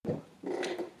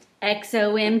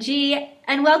XOMG,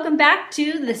 and welcome back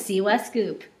to the Siwa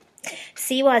Scoop.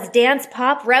 Siwa's Dance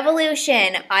Pop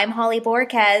Revolution. I'm Holly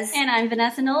Borquez. And I'm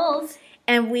Vanessa Knowles.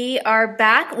 And we are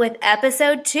back with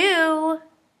episode 2.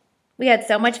 We had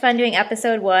so much fun doing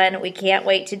episode 1. We can't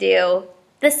wait to do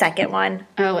the second one.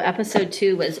 Oh, episode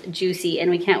 2 was juicy,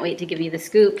 and we can't wait to give you the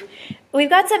scoop. We've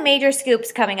got some major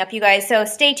scoops coming up, you guys, so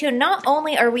stay tuned. Not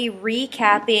only are we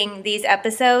recapping these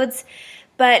episodes,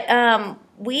 but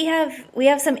we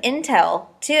have some intel,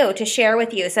 too, to share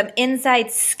with you, some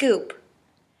inside scoop.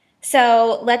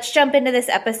 So let's jump into this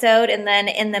episode, and then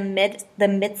in the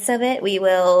midst of it, we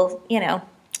will,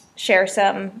 share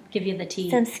some... Give you the tea.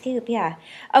 Some scoop, yeah.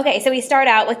 Okay, so we start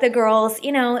out with the girls.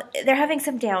 They're having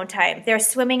some downtime. They're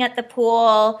swimming at the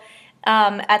pool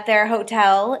at their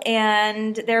hotel,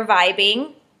 and they're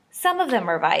vibing. Some of them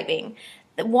are vibing.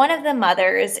 One of the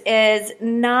mothers is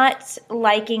not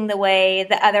liking the way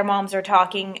the other moms are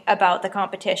talking about the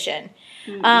competition.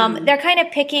 Mm-hmm. They're kind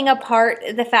of picking apart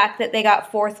the fact that they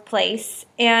got 4th place,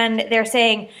 and they're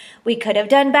saying, we could have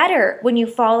done better. When you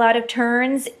fall out of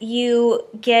turns, you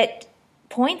get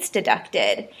points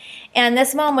deducted. And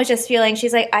this mom was just feeling,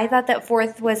 she's like, I thought that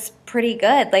 4th was pretty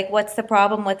good. Like, what's the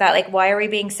problem with that? Like, why are we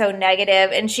being so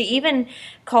negative? And she even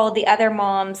called the other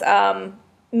moms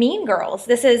mean girls.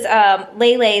 This is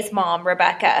Laylay's mom,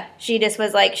 Rebecca. She just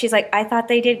was like, she's like, I thought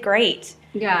they did great.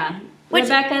 Yeah.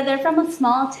 Rebecca, they're from a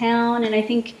small town, and I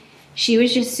think she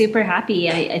was just super happy.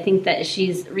 I think that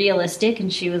she's realistic,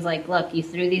 and she was like, look, you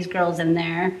threw these girls in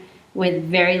there with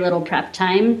very little prep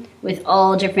time, with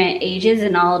all different ages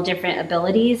and all different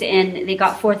abilities, and they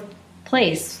got 4th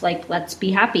place. Like, let's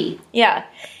be happy. Yeah.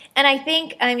 And I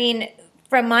think,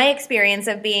 from my experience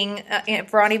of being,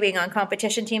 Ronnie being on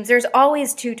competition teams, there's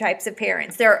always 2 types of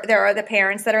parents. There are the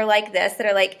parents that are like this, that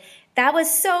are like, that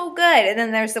was so good. And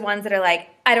then there's the ones that are like,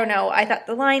 I don't know, I thought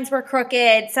the lines were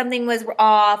crooked, something was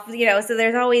off, so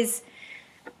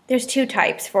there's 2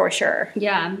 types for sure.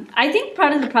 Yeah. I think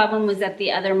part of the problem was that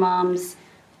the other moms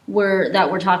that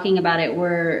were talking about it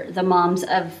were the moms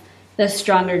of the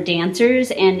stronger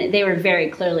dancers, and they were very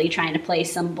clearly trying to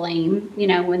place some blame,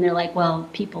 when they're like, well,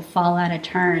 people fall out of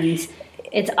turns.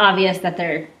 It's obvious that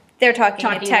they're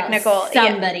talking technical about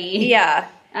somebody. Yeah.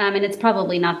 And it's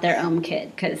probably not their own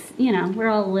kid because, we're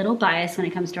all a little biased when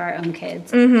it comes to our own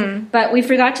kids. Mm-hmm. But we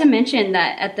forgot to mention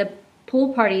that at the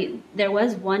pool party, there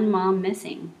was one mom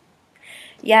missing.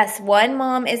 Yes, one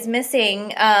mom is missing.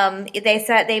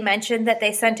 They mentioned that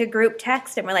they sent a group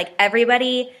text and were like,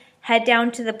 everybody head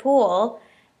down to the pool.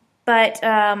 But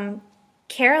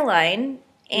Caroline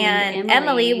and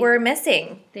Emily were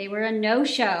missing. They were a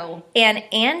no-show. And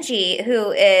Angie,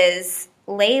 who is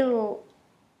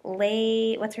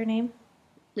what's her name?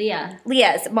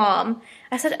 Leah's mom.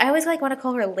 I always want to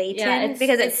call her Layton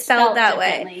because it's spelled that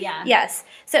way. Yeah. Yes.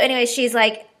 So anyway, she's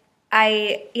like,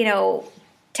 I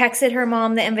texted her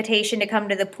mom the invitation to come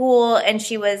to the pool, and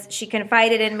she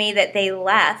confided in me that they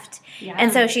left. Yeah.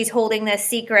 And so she's holding this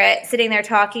secret, sitting there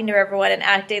talking to everyone and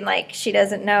acting like she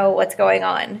doesn't know what's going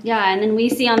on. Yeah, and then we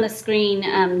see on the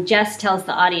screen, Jess tells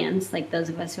the audience, like those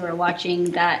of us who are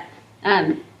watching, that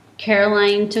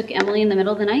Caroline took Emily in the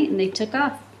middle of the night and they took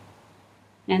off.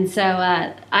 And so,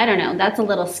 I don't know, that's a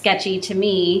little sketchy to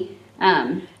me.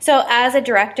 So as a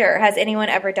director, has anyone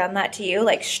ever done that to you?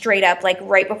 Like straight up, like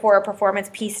right before a performance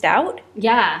pieced out?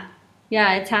 Yeah.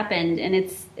 Yeah, it's happened. And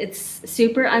it's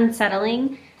super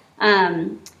unsettling.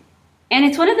 And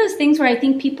it's one of those things where I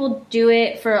think people do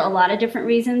it for a lot of different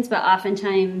reasons, but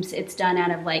oftentimes it's done out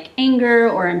of like anger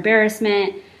or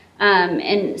embarrassment.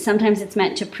 And sometimes it's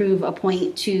meant to prove a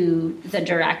point to the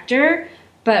director,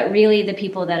 but really the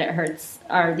people that it hurts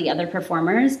are the other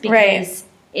performers because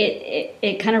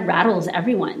it kind of rattles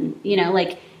everyone,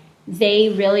 like they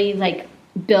really like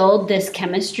build this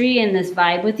chemistry and this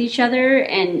vibe with each other,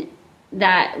 and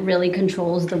that really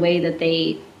controls the way that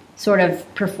they sort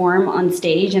of perform on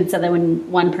stage. And so that when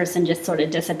one person just sort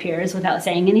of disappears without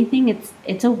saying anything,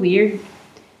 it's a weird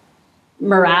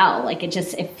morale. Like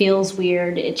it feels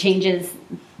weird. It changes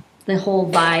the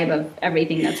whole vibe of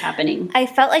everything that's happening. I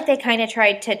felt like they kind of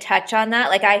tried to touch on that.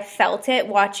 Like I felt it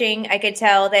watching. I could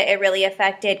tell that it really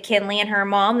affected Kinley and her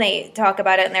mom. They talk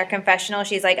about it in their confessional.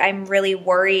 She's like, I'm really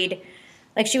worried.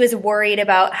 Like she was worried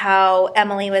about how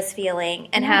Emily was feeling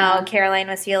and how Caroline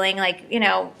was feeling. Like,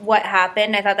 what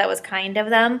happened. I thought that was kind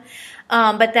of them.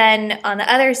 But then on the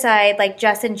other side, like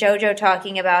Jess and JoJo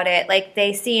talking about it, like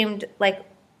they seemed like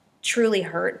truly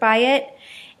hurt by it.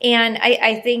 And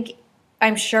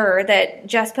I'm sure that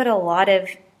Jess put a lot of,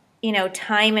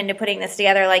 time into putting this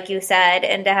together, like you said,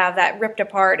 and to have that ripped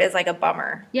apart is like a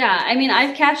bummer. Yeah, I mean,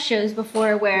 I've cast shows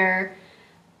before where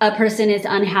a person is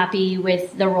unhappy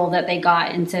with the role that they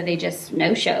got, and so they just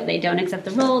no-show. They don't accept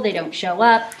the role. They don't show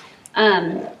up.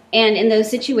 And in those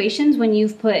situations, when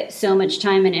you've put so much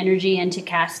time and energy into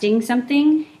casting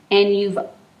something, and you've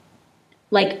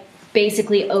like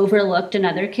basically overlooked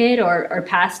another kid or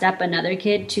passed up another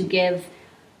kid to give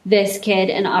this kid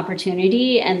an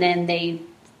opportunity, and then they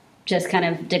just kind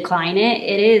of decline it,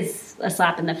 it is a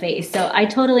slap in the face. So I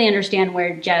totally understand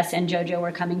where Jess and JoJo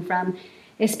were coming from,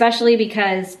 especially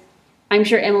because I'm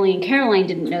sure Emily and Caroline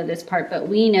didn't know this part, but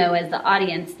we know as the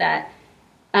audience that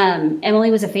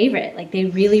Emily was a favorite. Like, they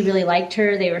really, really liked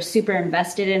her. They were super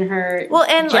invested in her. Well,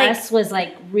 and Jess was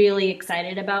like really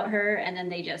excited about her, and then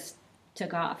they just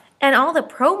took off. And all the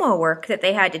promo work that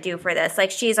they had to do for this. Like,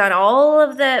 she's on all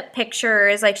of the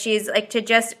pictures. Like, she's like, to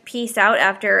just piece out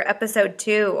after episode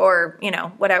 2, or, you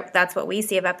know, whatever, that's what we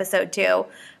see of episode 2.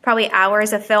 Probably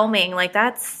hours of filming. Like,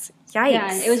 that's yikes.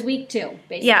 Yeah, it was week 2,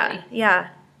 basically. Yeah.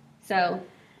 So,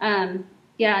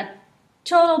 yeah,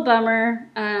 total bummer.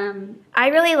 I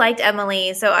really liked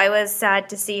Emily, so I was sad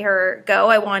to see her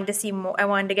go. I wanted to see more. I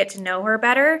wanted to get to know her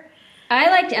better. I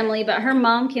liked Emily, but her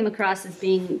mom came across as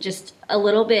being just a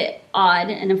little bit odd.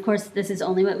 And of course, this is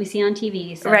only what we see on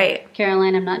TV. So, right.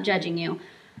 Caroline, I'm not judging you.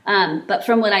 But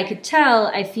from what I could tell,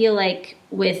 I feel like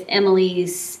with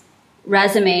Emily's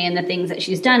resume and the things that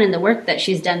she's done and the work that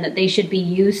she's done, that they should be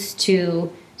used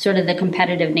to sort of the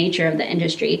competitive nature of the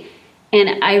industry.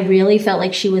 And I really felt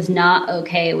like she was not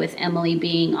okay with Emily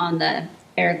being on the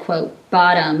air quote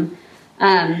bottom.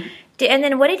 And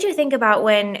then what did you think about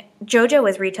when JoJo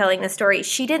was retelling the story?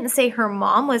 She didn't say her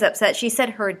mom was upset. She said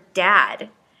her dad.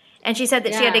 And she said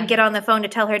that she had to get on the phone to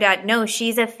tell her dad, no,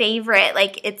 she's a favorite.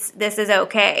 Like, this is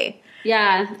okay.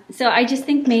 Yeah. So I just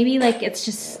think maybe like it's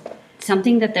just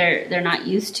something that they're not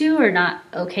used to or not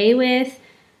okay with.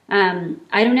 I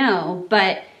don't know.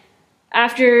 But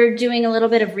after doing a little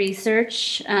bit of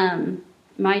research,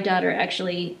 my daughter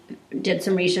actually did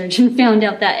some research and found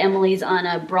out that Emily's on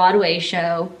a Broadway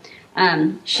show.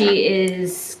 She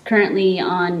is currently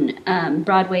on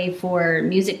Broadway for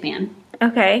Music Man.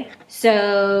 Okay.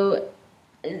 So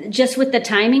just with the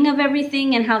timing of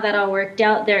everything and how that all worked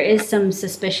out, there is some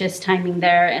suspicious timing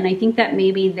there. And I think that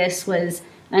maybe this was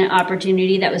an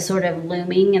opportunity that was sort of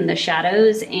looming in the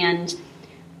shadows. And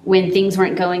when things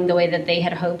weren't going the way that they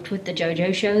had hoped with the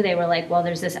JoJo show, they were like, well,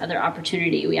 there's this other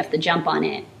opportunity. We have to jump on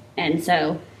it. And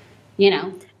so, you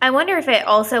know. I wonder if it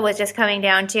also was just coming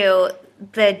down to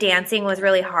the dancing was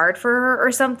really hard for her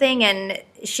or something, and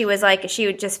she was like,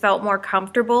 she just felt more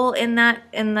comfortable in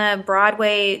the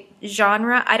Broadway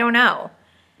genre. I don't know.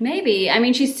 Maybe. I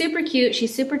mean, she's super cute.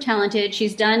 She's super talented.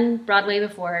 She's done Broadway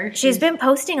before. She's been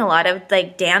posting a lot of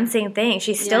like dancing things.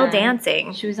 She's still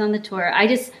dancing. She was on the tour. I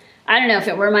don't know if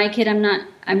it were my kid. I'm not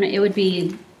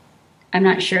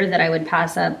sure that I would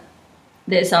pass up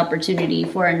this opportunity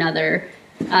for another,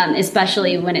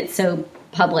 especially when it's so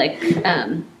public.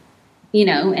 You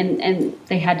know, and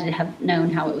they had to have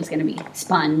known how it was going to be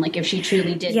spun. Like if she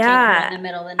truly did take her in the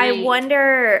middle of the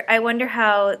night. I wonder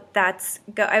how that's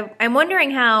I'm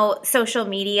wondering how social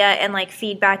media and like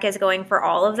feedback is going for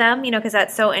all of them, you know, because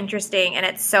that's so interesting and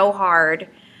it's so hard.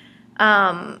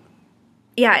 I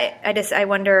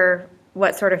wonder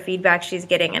what sort of feedback she's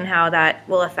getting and how that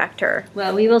will affect her.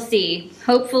 Well, we will see.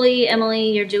 Hopefully,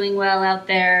 Emily, you're doing well out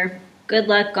there. Good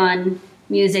luck on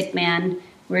Music Man.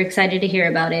 We're excited to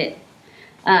hear about it.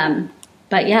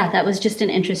 But yeah, that was just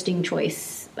an interesting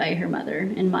choice by her mother,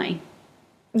 in my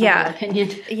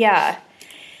opinion. Yeah.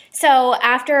 So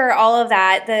after all of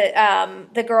that,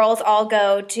 the girls all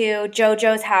go to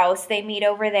JoJo's house. They meet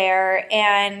over there,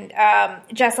 and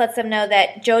Jess lets them know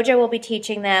that JoJo will be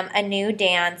teaching them a new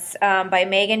dance by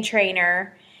Meghan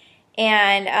Trainor.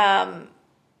 And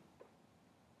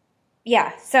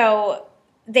so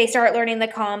they start learning the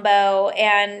combo,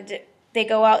 and they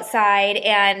go outside,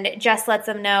 and Jess lets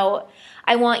them know,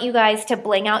 I want you guys to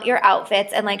bling out your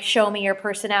outfits and like show me your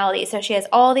personality. So she has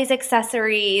all these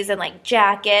accessories and like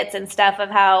jackets and stuff of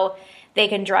how they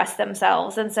can dress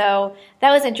themselves. And so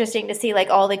that was interesting to see like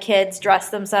all the kids dress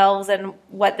themselves and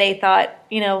what they thought,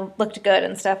 you know, looked good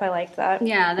and stuff. I liked that.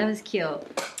 Yeah, that was cute.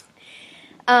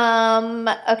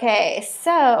 Okay,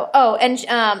 so,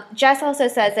 Jess also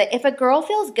says that if a girl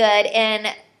feels good in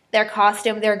their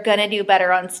costume, they're going to do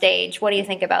better on stage. What do you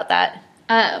think about that?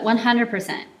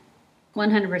 100%.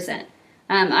 100%.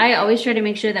 I always try to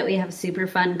make sure that we have super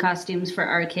fun costumes for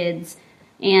our kids.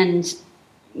 And,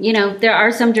 you know, there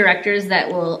are some directors that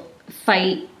will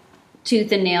fight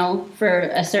tooth and nail for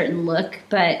a certain look.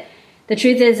 But the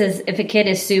truth is if a kid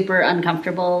is super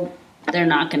uncomfortable, they're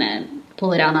not going to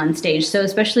pull it out on stage. So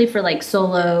especially for like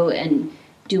solo and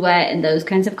duet and those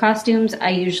kinds of costumes, I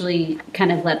usually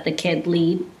kind of let the kid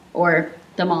lead or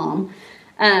the mom.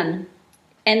 And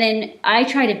then I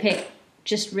try to pick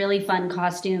just really fun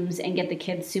costumes and get the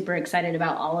kids super excited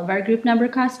about all of our group number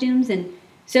costumes. And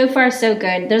so far, so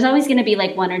good. There's always going to be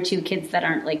like one or two kids that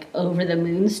aren't like over the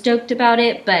moon stoked about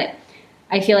it. But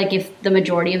I feel like if the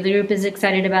majority of the group is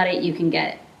excited about it, you can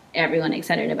get everyone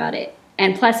excited about it.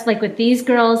 And plus, like with these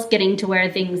girls getting to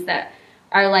wear things that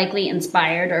are likely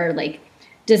inspired or like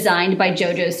designed by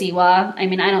JoJo Siwa, I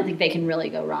mean, I don't think they can really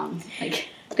go wrong. Like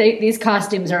these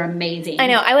costumes are amazing. I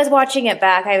know. I was watching it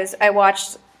back. I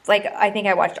watched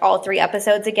all 3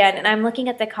 episodes again, and I'm looking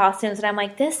at the costumes, and I'm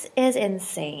like, this is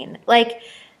insane. Like,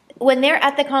 when they're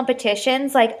at the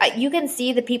competitions, like, you can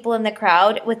see the people in the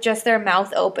crowd with just their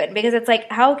mouth open, because it's like,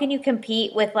 how can you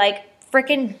compete with, like,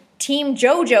 freaking Team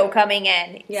JoJo coming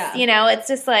in? Yeah. You know, it's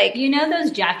just like... You know those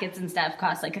jackets and stuff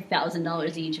cost, like,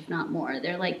 $1,000 each, if not more.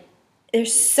 They're, like... They're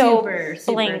so super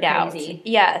blinged out. crazy.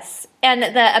 Yes. And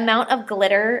the amount of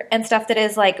glitter and stuff that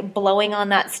is like blowing on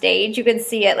that stage, you can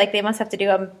see it. Like they must have to do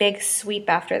a big sweep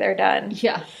after they're done.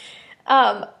 Yeah.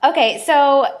 Okay,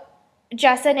 so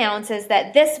Jess announces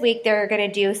that this week they're going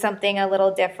to do something a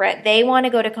little different. They want to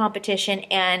go to competition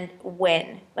and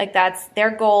win. Like that's their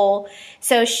goal.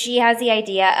 So she has the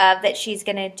idea of that she's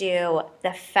going to do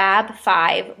the Fab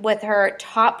Five with her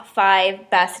top 5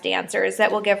 best dancers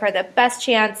that will give her the best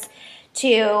chance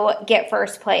to get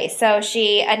first place. So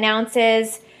she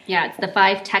announces... Yeah, it's the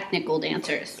 5 technical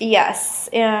dancers. Yes,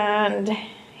 and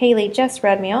Haley just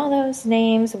read me all those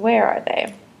names. Where are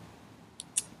they?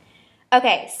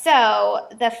 Okay, so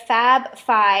the Fab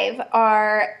Five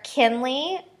are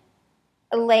Kinley,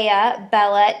 Leah,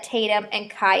 Bella, Tatum, and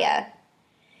Kaya.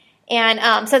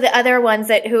 And so the other ones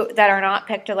that are not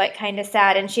picked are like kind of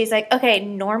sad. And she's like, okay,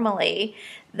 normally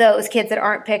those kids that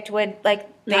aren't picked would like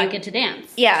not get to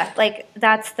dance. Yeah, like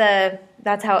that's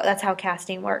how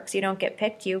casting works. You don't get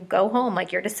picked, you go home,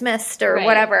 like you're dismissed or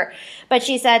whatever. But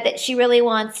she said that she really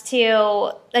wants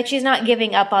to, like, she's not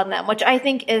giving up on them, which I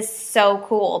think is so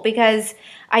cool, because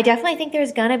I definitely think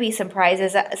there's gonna be some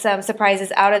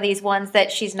surprises out of these ones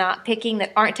that she's not picking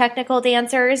that aren't technical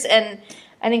dancers, and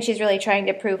I think she's really trying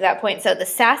to prove that point. So the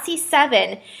Sassy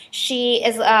 7, she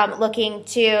is looking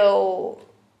to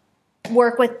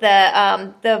work with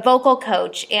the vocal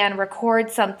coach and record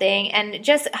something and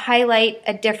just highlight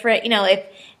a different, if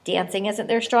dancing isn't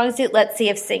their strong suit, let's see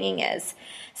if singing is.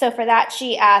 So for that,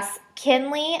 she asked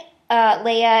Kinley,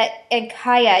 Leah, and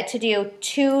Kaya to do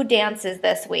 2 dances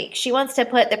this week. She wants to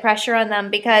put the pressure on them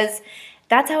because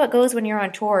that's how it goes when you're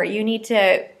on tour. You need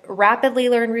to rapidly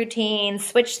learn routines,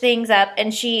 switch things up,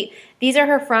 and these are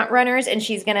her front runners, and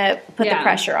she's gonna put the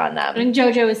pressure on them. And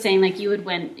JoJo was saying like you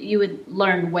would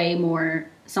learn way more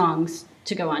songs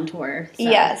to go on tour. So.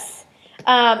 Yes.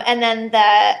 And then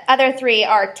the other 3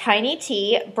 are Tiny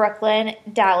T, Brooklyn,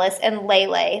 Dallas, and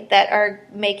Lele that are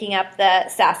making up the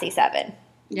Sassy 7.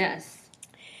 Yes.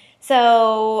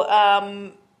 So,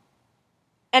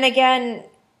 and again,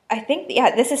 I think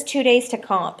this is 2 days to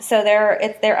comp, so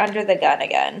they're under the gun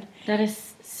again. That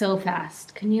is so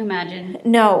fast. Can you imagine?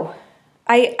 No.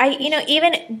 I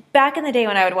even back in the day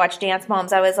when I would watch Dance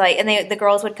Moms, I was like, and the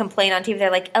girls would complain on TV. They're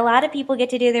like, a lot of people get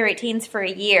to do their routines for a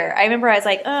year. I remember I was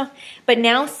like, oh, but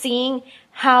now seeing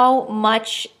how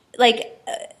much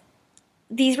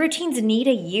these routines need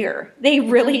a year. They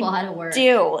really a lot of work.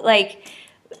 Do. Like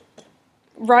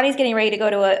Ronnie's getting ready to go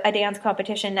to a dance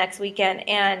competition next weekend,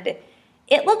 and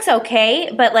it looks okay,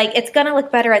 but it's going to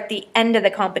look better at the end of the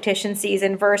competition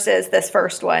season versus this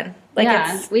first one.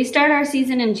 We start our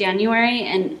season in January,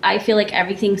 and I feel like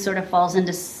everything sort of falls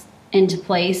into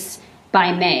place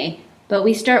by May. But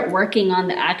we start working on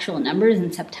the actual numbers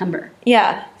in September.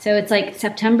 Yeah. So it's like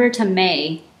September to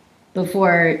May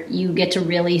before you get to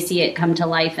really see it come to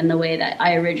life in the way that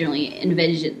I originally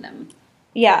envisioned them.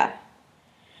 Yeah.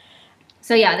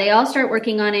 So yeah, they all start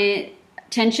working on it.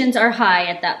 Tensions are high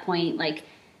at that point. Like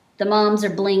the moms are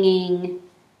blinging.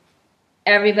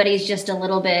 Everybody's just a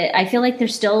little bit, I feel like they're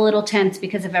still a little tense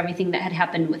because of everything that had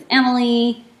happened with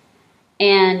Emily.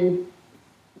 And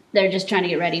they're just trying to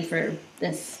get ready for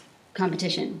this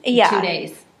competition in 2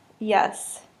 days.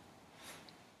 Yes.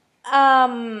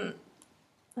 Oh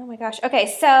my gosh.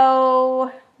 Okay,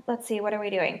 so let's see, what are we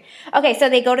doing? Okay, so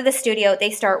they go to the studio, they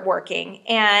start working,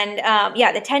 and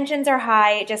the tensions are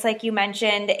high, just like you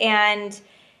mentioned, and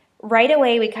right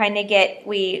away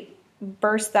we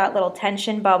burst that little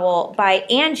tension bubble by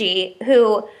Angie,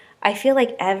 who I feel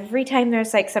like every time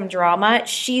there's some drama,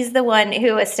 she's the one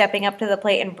who is stepping up to the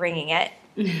plate and bringing it.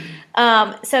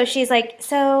 So she's like,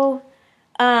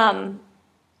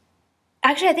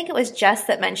 Actually, I think it was Jess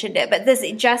that mentioned it, but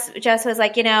Jess was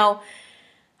like,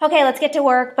 okay, let's get to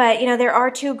work, but there are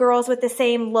two girls with the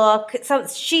same look. So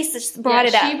she brought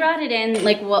it up. She brought it in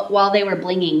like while they were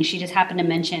blinging. She just happened to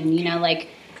mention, like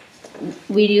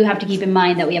we do have to keep in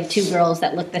mind that we have two girls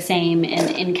that look the same,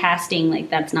 and in casting, like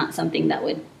that's not something that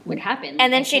would happen.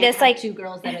 And then she just like two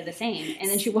girls that are the same, and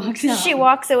then she walks out. She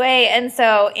walks away, and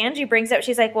so Angie brings up.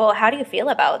 She's like, "Well, how do you feel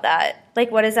about that?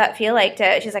 Like, what does that feel like?"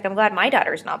 She's like, "I'm glad my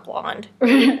daughter's not blonde."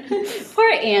 Poor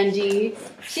Angie.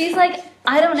 She's like,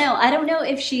 I don't know. I don't know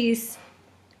if she's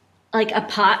like a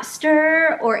pot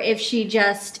stirrer or if she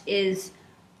just is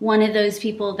one of those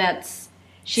people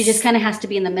she just kind of has to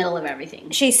be in the middle of everything.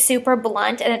 She's super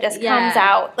blunt, and it just comes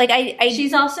out. Like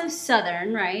she's also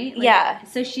Southern, right? Yeah.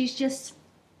 So she's just.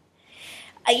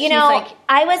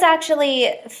 I was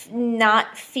actually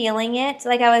not feeling it.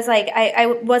 Like, I was like, I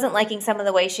wasn't liking some of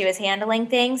the way she was handling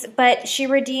things, but she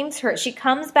redeems her. She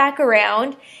comes back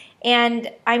around,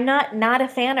 and I'm not a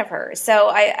fan of her. So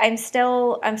I'm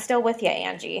still with you,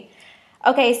 Angie.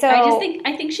 Okay, so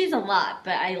I think she's a lot,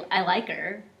 but I like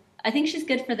her. I think she's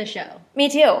good for the show. Me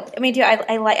too.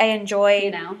 I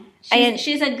enjoy.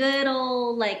 She's a good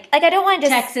old like I don't want to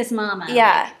just Texas mama.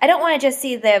 Yeah, I don't want to just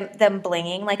see them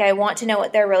blinging. Like, I want to know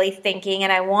what they're really thinking,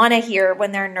 and I want to hear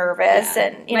when they're nervous.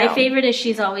 Yeah. And my favorite is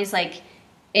she's always like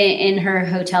in her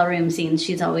hotel room scenes.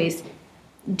 She's always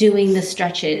doing the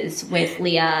stretches with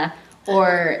Leah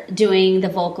or doing the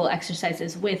vocal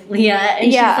exercises with Leah,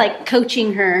 and she's like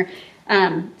coaching her.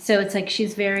 So it's like she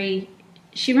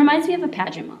reminds me of a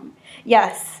pageant mom.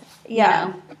 Yes.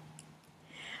 Yeah.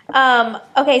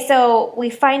 Okay, so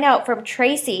we find out from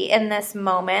Tracy in this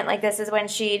moment, like this is when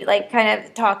she like kind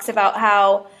of talks about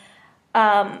how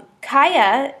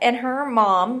Kaya and her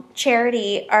mom,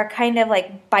 Charity, are kind of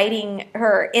like biting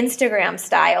her Instagram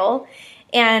style.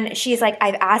 And she's like,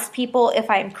 I've asked people if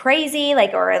I'm crazy,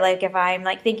 like, or like if I'm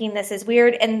like thinking this is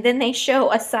weird. And then they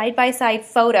show a side-by-side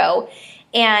photo,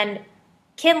 and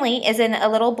Kinley is in a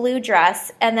little blue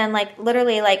dress, and then like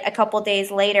literally like a couple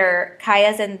days later,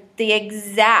 Kaya's in the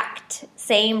exact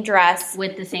same dress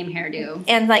with the same hairdo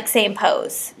and like same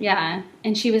pose. Yeah,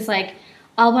 and she was like,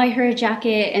 I'll buy her a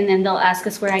jacket, and then they'll ask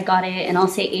us where I got it, and I'll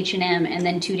say H&M, and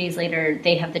then 2 days later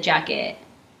they have the jacket.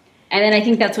 And then I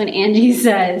think that's when Angie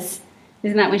says,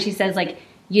 isn't that when she says like,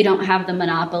 you don't have the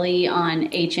monopoly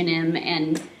on H&M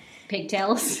and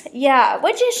pigtails? Yeah,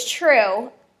 which is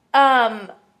true.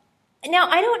 Now,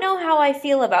 I don't know how I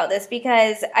feel about this,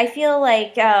 because I feel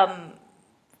like I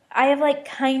have like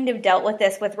kind of dealt with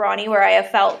this with Ronnie, where I have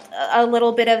felt a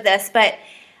little bit of this, but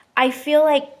I feel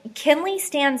like Kinley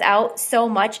stands out so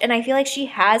much, and I feel like she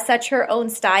has such her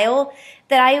own style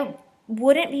that I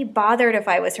wouldn't be bothered if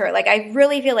I was her. Like, I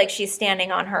really feel like she's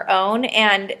standing on her own,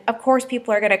 and of course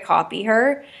people are going to copy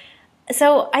her.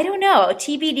 So I don't know,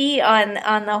 TBD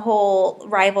on the whole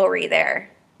rivalry there.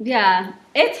 Yeah,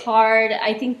 it's hard.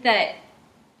 I think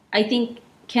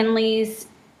Kinley's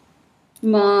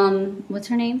mom, what's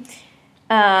her name?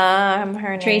 Her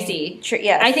name. Tracy.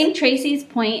 Yes. I think Tracy's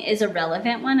point is a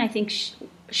relevant one. I think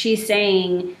she's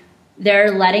saying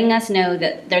they're letting us know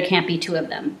that there can't be two of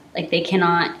them. Like,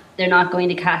 they're not going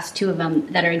to cast two of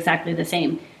them that are exactly the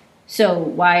same. So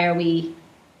why are we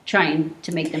trying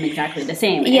to make them exactly the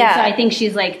same? Yeah. And so I think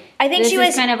she's like, this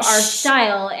is kind of our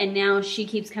style, and now she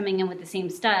keeps coming in with the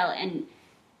same style, and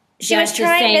she was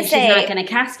trying to say she's not going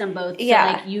to cast them both, so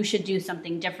like you should do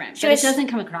something different. But it doesn't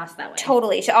come across that way.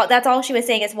 Totally. That's all she was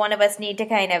saying, is one of us need to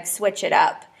kind of switch it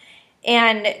up.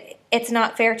 And it's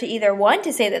not fair to either one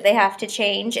to say that they have to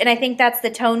change. And I think that's the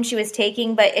tone she was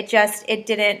taking, but it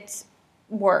didn't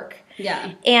work.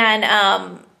 Yeah.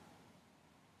 And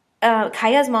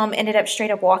Kaya's mom ended up straight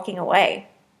up walking away.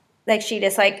 Like, she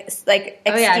just excused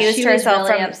herself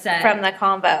really from the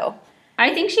convo.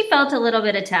 I think she felt a little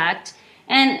bit attacked.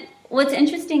 And what's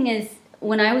interesting is,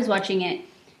 when I was watching it,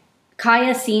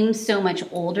 Kaya seems so much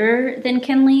older than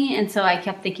Kinley, and so I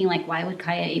kept thinking, like, why would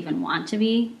Kaya even want to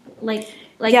be like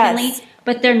Kinley?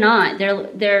 But they're not.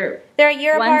 They're a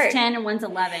year apart. One's 10 and one's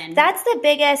 11. That's the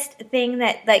biggest thing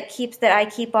that I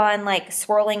keep on like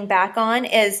swirling back on,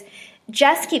 is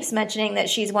Jess keeps mentioning that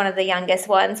she's one of the youngest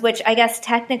ones, which I guess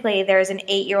technically there's an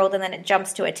 8-year-old and then it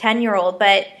jumps to a 10-year-old,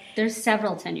 but there's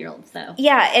several 10-year-olds though.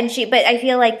 Yeah, but I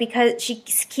feel like because she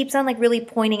keeps on like really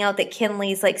pointing out that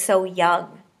Kinley's like so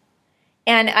young.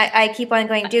 And I keep on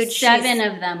going, dude, 7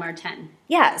 of them are 10.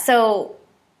 Yeah, so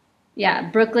yeah,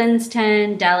 Brooklyn's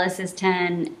 10, Dallas is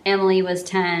 10, Emily was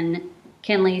 10,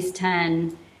 Kinley's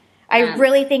 10. I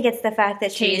really think it's the fact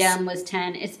that Tatum was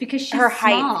 10. It's because she's her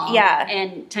small, height, yeah.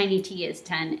 And Tiny T is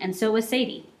 10, and so was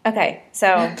Sadie. Okay,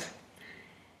 so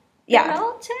Yeah. They're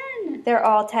all 10. They're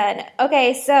all 10.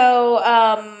 Okay,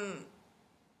 so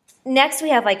next we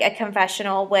have like a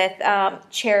confessional with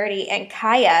Charity and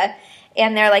Kaya,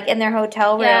 and they're like in their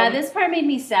hotel room. Yeah, this part made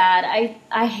me sad.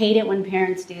 I hate it when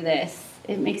parents do this.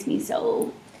 It makes me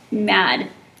so mad.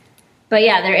 But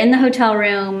yeah, they're in the hotel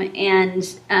room, and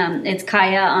it's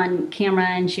Kaya on camera,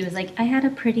 and she was like, I had a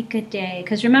pretty good day.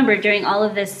 Because remember, during all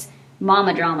of this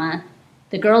mama drama,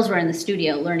 the girls were in the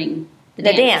studio learning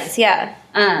the dance. Yeah.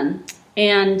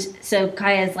 And so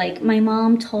Kaya's like, my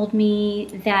mom told me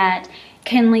that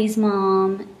Kenley's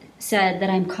mom said that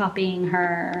I'm copying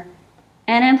her.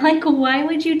 And I'm like, why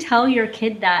would you tell your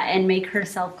kid that and make her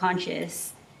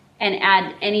self-conscious and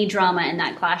add any drama in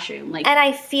that classroom? Like, and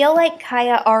I feel like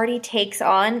Kaya already takes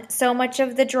on so much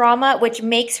of the drama, which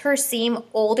makes her seem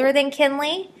older than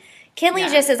Kinley. Kinley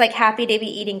just is like happy to be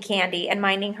eating candy and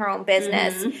minding her own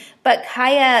business. Mm-hmm. But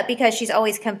Kaya, because she's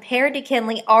always compared to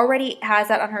Kinley, already has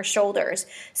that on her shoulders.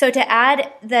 So to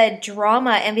add the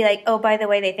drama and be like, oh, by the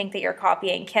way, they think that you're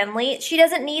copying Kinley, she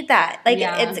doesn't need that. Like,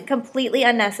 it's completely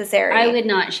unnecessary. I would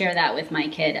not share that with my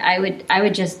kid. I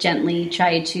would just gently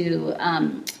try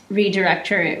to redirect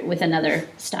her with another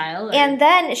style. And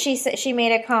then she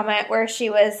made a comment where she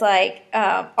was like,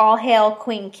 all hail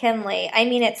Queen Kinley. I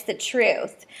mean, it's the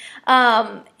truth.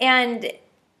 And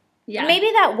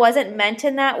maybe that wasn't meant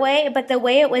in that way, but the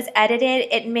way it was edited,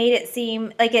 it made it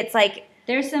seem like it's like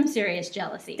there's some serious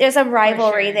jealousy. There's some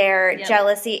rivalry there,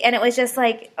 jealousy. And it was just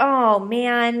like, oh,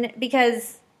 man,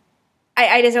 because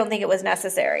I just don't think it was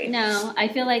necessary. No, I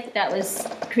feel like that was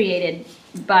created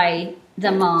by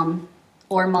the mom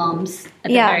or moms at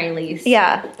the very least.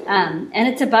 Yeah. And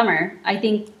it's a bummer. I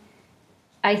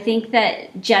think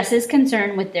that Jess's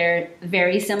concern with their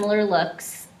very similar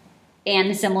looks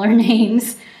and similar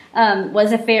names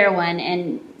was a fair one,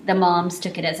 and the moms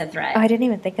took it as a threat. Oh, I didn't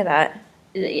even think of that.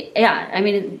 Yeah, I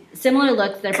mean, similar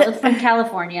looks. They're both from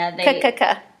California.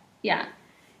 Yeah.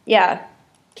 Yeah.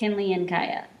 Kinley and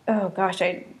Kaya. Oh, gosh,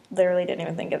 I literally didn't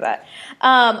even think of that.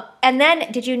 And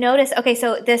then, did you notice? Okay,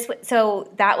 so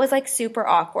that was like super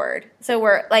awkward. So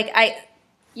we're like,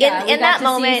 in that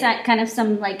moment, see kind of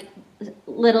some like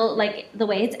little, like the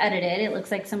way it's edited, it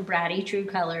looks like some bratty True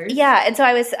Colors. Yeah, and so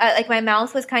I was like, my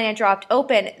mouth was kind of dropped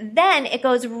open. Then it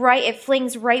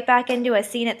flings right back into a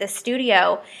scene at the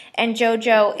studio, and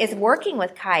JoJo is working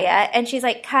with Kaya, and she's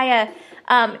like, Kaya,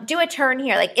 do a turn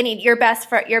here, like your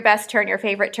best turn, your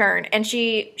favorite turn. And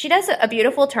she does a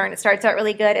beautiful turn. It starts out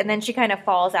really good, and then she kind of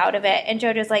falls out of it. And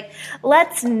JoJo's like,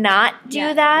 let's not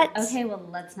do that. Okay, well,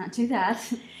 let's not do that.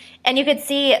 And you could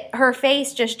see her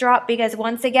face just drop because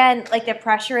once again, like the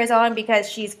pressure is on because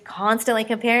she's constantly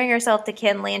comparing herself to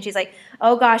Kinley. And she's like,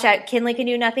 oh gosh, Kinley can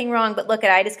do nothing wrong. But look,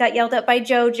 I just got yelled at by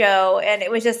JoJo. And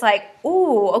it was just like,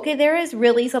 ooh, okay, there is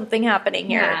really something happening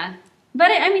here. Yeah.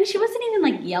 But I mean, she wasn't even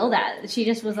like yelled at. She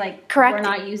just was like, correct. We're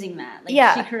not using that.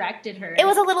 Like, she corrected her. It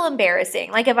was a little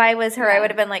embarrassing. Like if I was her, I would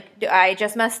have been like, I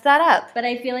just messed that up. But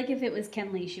I feel like if it was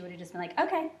Kinley, she would have just been like,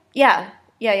 okay. Yeah.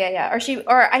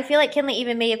 Or I feel like Kinley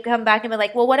even may have come back and been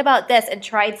like, well, what about this? And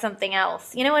tried something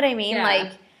else. You know what I mean?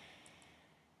 Yeah.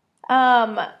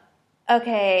 Like,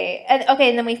 okay.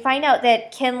 And then we find out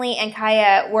that Kinley and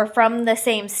Kaya were from the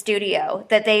same studio,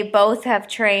 that they both have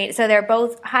trained. So they're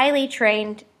both highly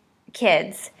trained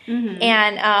kids.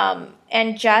 Mm-hmm.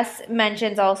 And Jess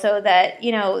mentions also that,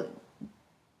 you know,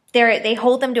 they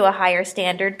hold them to a higher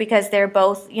standard because they're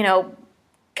both, you know,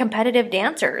 competitive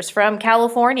dancers from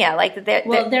California. Like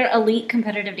they're elite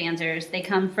competitive dancers. They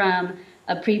come from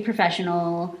a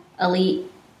pre-professional elite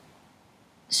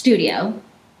studio.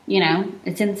 You know,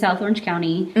 it's in South Orange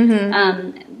County.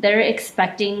 Mm-hmm. They're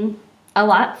expecting a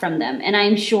lot from them, and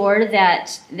I'm sure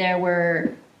that there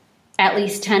were at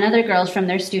least 10 other girls from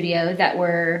their studio that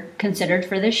were considered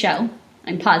for this show.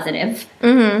 I'm positive.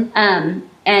 Mm-hmm.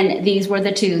 And these were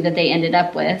the two that they ended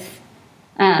up with.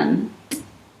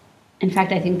 In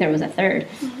fact, I think there was a third.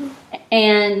 Mm-hmm.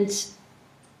 And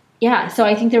yeah, so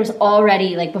I think there was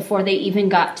already, like, before they even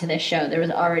got to this show, there was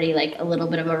already, like, a little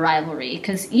bit of a rivalry.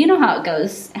 Because you know how it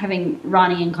goes, having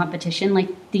Ronnie in competition. Like,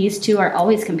 these two are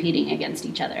always competing against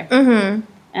each other. Mm-hmm.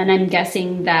 And I'm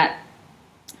guessing that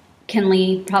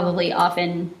Kinley probably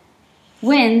often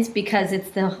wins because it's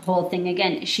the whole thing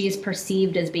again. She's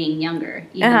perceived as being younger,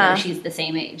 even though she's the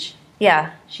same age.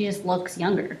 Yeah. She just looks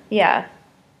younger. Yeah.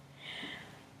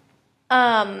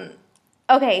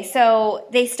 Okay, so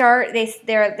they're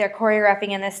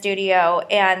choreographing in the studio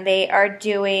and they are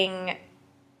doing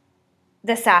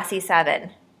the Sassy 7.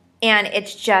 and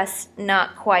it's just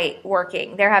not quite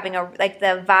working. They're having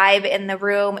the vibe in the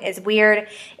room is weird.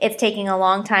 It's taking a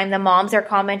long time. The moms are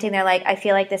commenting. They're like, I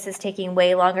feel like this is taking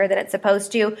way longer than it's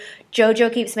supposed to.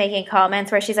 JoJo keeps making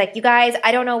comments where she's like, you guys,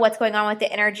 I don't know what's going on with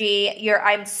the energy.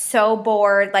 I'm so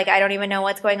bored. Like, I don't even know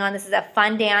what's going on. This is a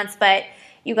fun dance, but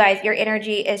you guys, your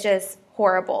energy is just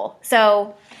horrible.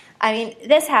 So, I mean,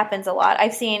 this happens a lot.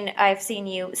 I've seen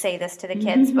you say this to the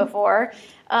kids before.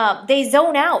 They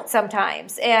zone out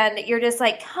sometimes, and you're just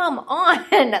like, come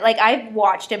on. Like, I've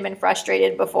watched him and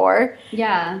frustrated before.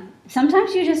 Yeah.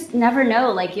 Sometimes you just never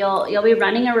know. Like, you'll be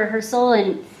running a rehearsal,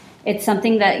 and it's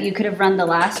something that you could have run the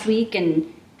last week,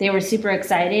 and they were super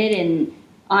excited and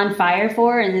on fire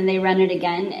for, and then they run it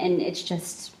again, and it's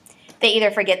just... They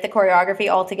either forget the choreography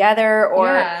altogether, or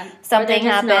something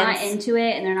happens. They're just not into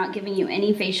it, and they're not giving you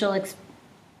any facial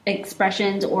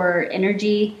expressions or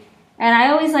energy. And I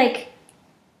always,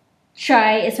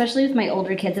 try, especially with my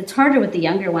older kids. It's harder with the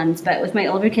younger ones, but with my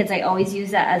older kids, I always use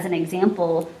that as an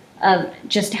example of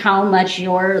just how much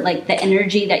the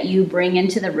energy that you bring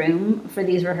into the room for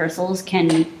these rehearsals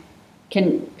can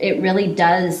it really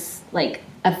does,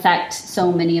 affect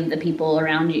so many of the people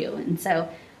around you. And so...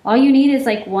 all you need is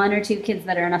one or two kids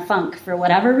that are in a funk for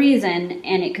whatever reason,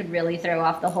 and it could really throw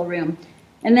off the whole room.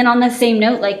 And then on the same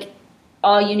note,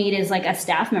 all you need is a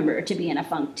staff member to be in a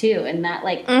funk too, and that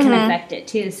can affect it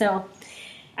too. So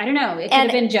I don't know. It could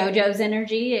have been JoJo's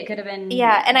energy. It could have been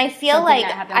and I feel like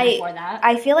before that.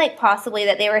 I feel like possibly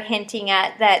that they were hinting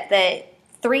at that the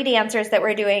 3 dancers that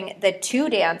were doing the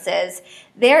 2 dances,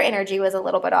 their energy was a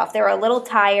little bit off. They were a little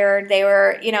tired. They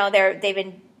were they've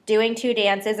been doing 2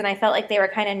 dances, and I felt like they were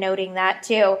kind of noting that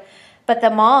too. But the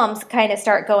moms kind of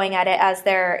start going at it as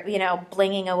they're,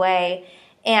 blinging away.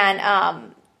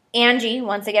 And Angie,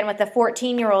 once again with the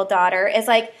 14-year-old daughter, is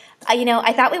like,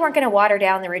 I thought we weren't going to water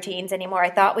down the routines anymore.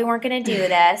 I thought we weren't going to do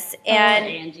this. And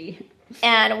Angie.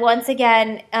 And once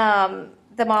again,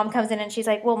 the mom comes in and she's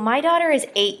like, well, my daughter is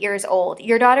 8 years old.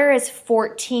 Your daughter is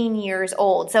 14 years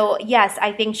old. So, yes,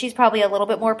 I think she's probably a little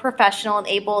bit more professional and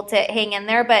able to hang in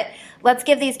there. But let's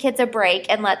give these kids a break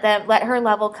and let her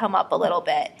level come up a little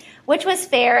bit, which was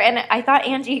fair. And I thought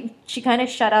Angie, she kind of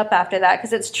shut up after that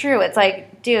because it's true. It's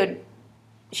like, dude,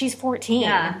 she's 14.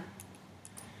 Yeah.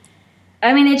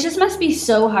 I mean, it just must be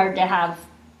so hard to have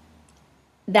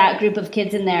that group of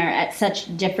kids in there at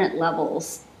such different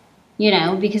levels.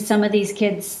 Because some of these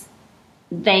kids,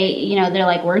 they're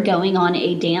like, we're going on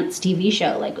a dance TV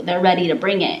show. They're ready to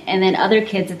bring it. And then other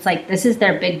kids, it's like, this is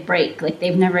their big break.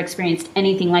 They've never experienced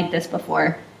anything like this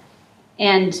before.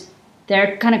 And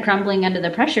they're kind of crumbling under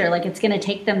the pressure. It's going to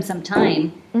take them some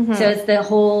time. Mm-hmm. So it's the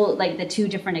whole, the 2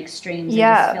 different extremes.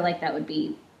 Yeah. I just feel like that would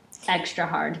be extra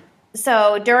hard.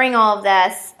 So during all of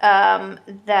this,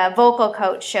 the vocal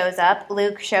coach shows up.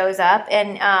 Luke shows up,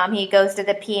 and he goes to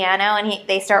the piano, and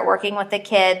they start working with the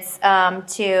kids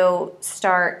to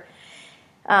start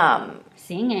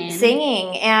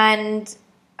singing. And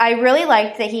I really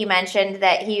liked that he mentioned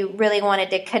that he really wanted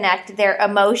to connect their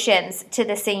emotions to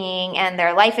the singing and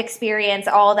their life experience,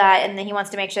 all that, and then he wants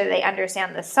to make sure that they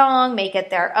understand the song, make it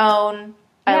their own.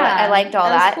 Yeah, I liked all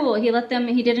that. That was cool.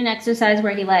 He did an exercise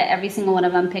where he let every single one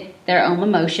of them pick their own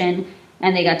emotion,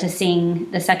 and they got to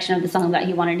sing the section of the song that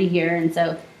he wanted to hear. And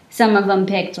so some of them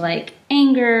picked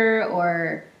anger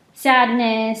or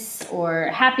sadness or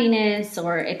happiness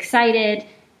or excited.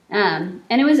 And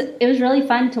it was really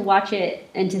fun to watch it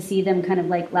and to see them kind of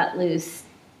let loose.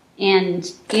 And,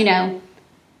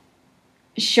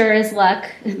 sure as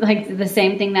luck, the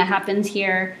same thing that happens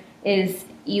here is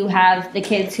you have the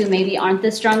kids who maybe aren't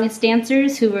the strongest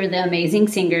dancers who are the amazing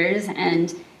singers,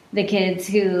 and the kids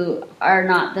who are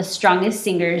not the strongest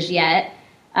singers yet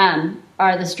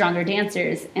are the stronger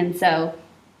dancers. And so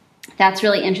that's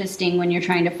really interesting when you're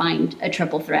trying to find a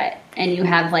triple threat and you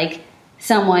have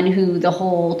someone who the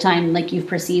whole time you've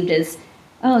perceived as,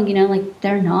 oh,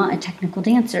 they're not a technical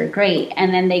dancer. Great.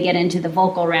 And then they get into the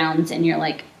vocal rounds and you're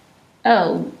like,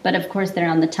 oh, but of course they're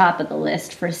on the top of the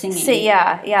list for singing. So,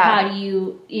 yeah. How do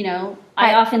you,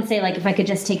 I often say, if I could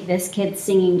just take this kid's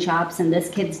singing chops and this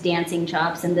kid's dancing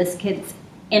chops and this kid's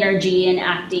energy and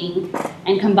acting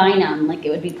and combine them, it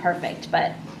would be perfect.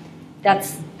 But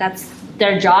that's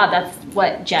their job. That's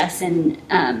what Jess and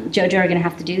JoJo are going to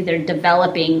have to do. They're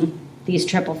developing these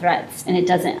triple threats. And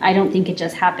I don't think it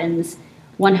just happens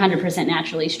 100%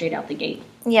 naturally straight out the gate.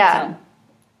 Yeah. So,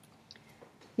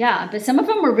 yeah, but some of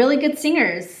them were really good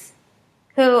singers.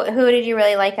 Who did you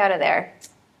really like out of there?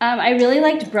 I really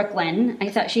liked Brooklyn. I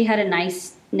thought she had a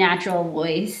nice, natural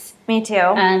voice. Me too.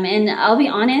 And I'll be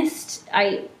honest,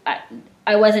 I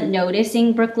wasn't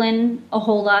noticing Brooklyn a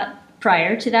whole lot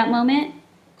prior to that moment.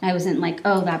 I wasn't like,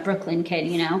 oh, that Brooklyn kid,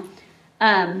 you know.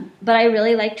 But I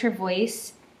really liked her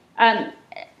voice.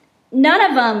 None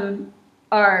of them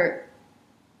are,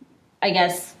 I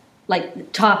guess,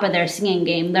 like top of their singing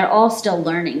game. They're all still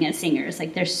learning as singers.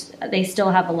 Like they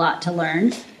still have a lot to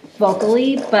learn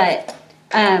vocally. But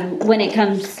when it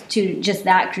comes to just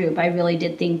that group, I really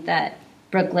did think that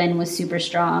Brooklyn was super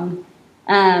strong.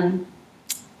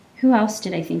 Who else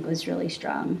did I think was really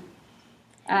strong?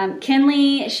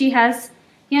 Kinley, she has,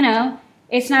 you know,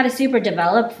 it's not a super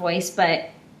developed voice, but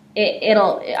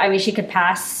she could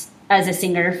pass as a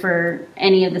singer for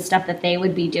any of the stuff that they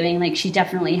would be doing. Like, she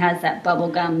definitely has that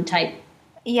bubblegum type.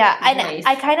 Yeah, and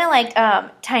I kind of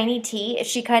liked Tiny T.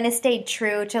 She kind of stayed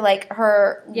true to, like,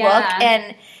 her look,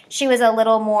 and she was a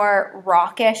little more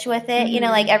rockish with it. Mm-hmm. You know,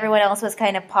 like, everyone else was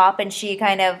kind of pop, and she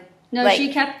kind of... No, like,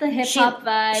 she kept the hip-hop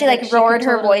vibe. She, like, roared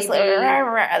her voice. Like,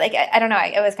 I don't know.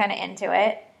 I was kind of into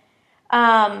it.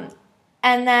 And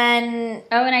then...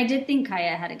 Oh, and I did think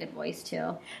Kaya had a good voice,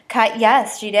 too.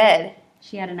 Yes, she did.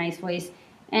 She had a nice voice.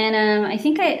 And I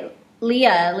think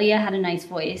Leah had a nice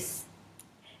voice.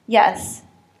 Yes.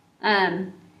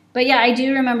 But, yeah, I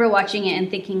do remember watching it and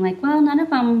thinking, like, well, none of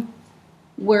them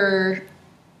were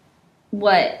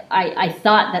what I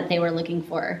thought that they were looking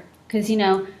for. Because, you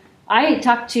know... I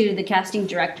talked to the casting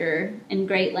director in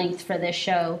great length for this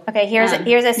show. Okay, here's a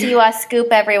Siwa scoop,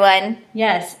 everyone.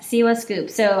 Yes, Siwa scoop.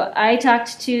 So I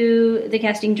talked to the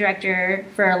casting director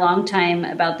for a long time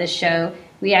about this show.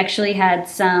 We actually had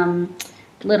some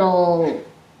little,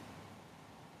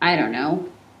 I don't know,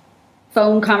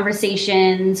 phone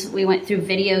conversations. We went through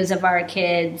videos of our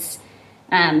kids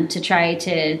to try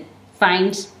to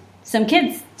find some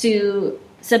kids to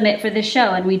submit for this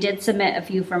show. And we did submit a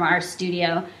few from our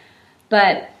studio.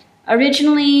 But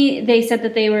originally, they said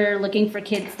that they were looking for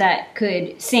kids that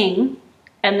could sing,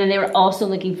 and then they were also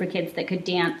looking for kids that could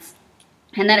dance,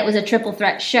 and that it was a triple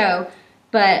threat show.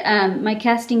 But my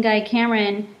casting guy,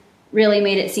 Cameron, really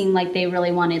made it seem like they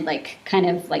really wanted, like, kind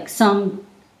of like some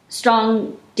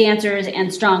strong dancers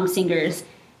and strong singers.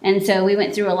 And so we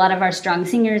went through a lot of our strong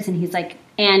singers, and he's like,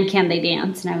 and can they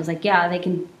dance? And I was like, yeah, they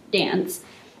can dance.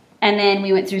 And then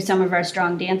we went through some of our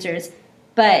strong dancers.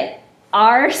 But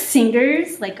our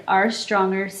singers, like our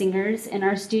stronger singers in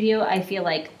our studio, I feel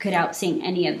like could out-sing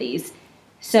any of these.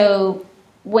 So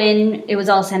when it was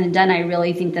all said and done, I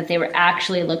really think that they were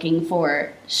actually looking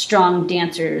for strong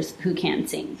dancers who can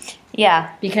sing.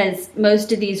 Yeah. Because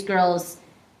most of these girls,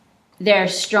 their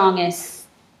strongest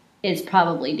is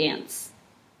probably dance.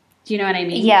 Do you know what I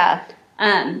mean? Yeah.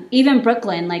 Even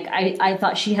Brooklyn, like I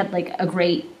thought she had like a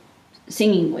great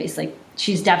singing voice. Like,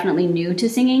 she's definitely new to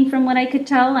singing from what I could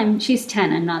tell. She's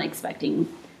 10. I'm not expecting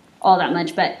all that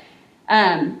much, but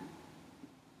I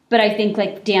think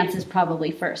like dance is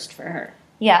probably first for her.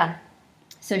 Yeah.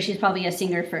 So she's probably a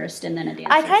singer first and then a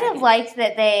dancer. I kind of liked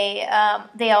that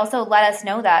they also let us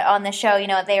know that on the show. You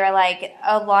know, they were like,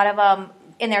 a lot of them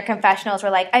in their confessionals were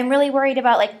like, I'm really worried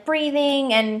about like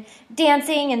breathing and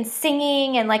dancing and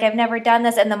singing, and like I've never done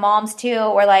this. And the moms too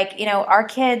were like, you know, our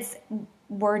kids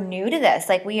were new to this.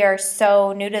 Like, we are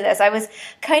so new to this. I was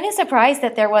kind of surprised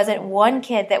that there wasn't one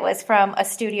kid that was from a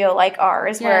studio like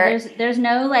ours. Yeah, where there's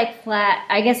no like flat.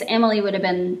 I guess Emily would have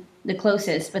been the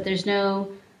closest, but there's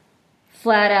no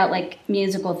flat out like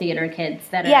musical theater kids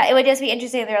that are. Yeah, it would just be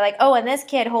interesting. They're like, oh, and this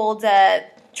kid holds a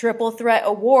triple threat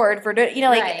award for, you know,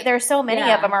 like right. There's so many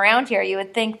of them around here. You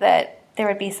would think that there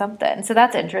would be something. So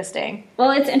that's interesting.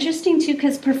 Well, it's interesting too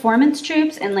because performance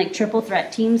troupes and like triple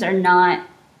threat teams are not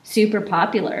super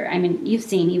popular. I mean, you've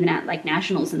seen even at like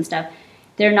nationals and stuff,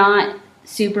 they're not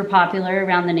super popular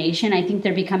around the nation. I think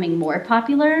they're becoming more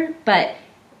popular, but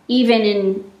even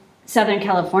in Southern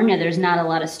California, there's not a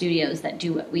lot of studios that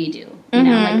do what we do. You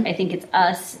know, like I think it's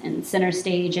us and Center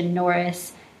Stage and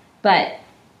Norris, but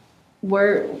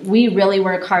we really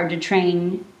work hard to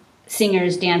train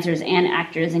singers, dancers, and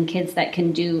actors and kids that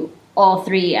can do all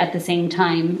three at the same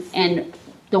time. And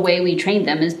the way we train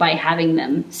them is by having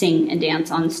them sing and dance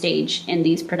on stage in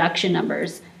these production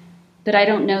numbers. But I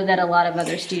don't know that a lot of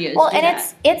other studios do and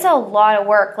that. It's a lot of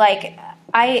work. Like,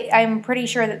 I'm pretty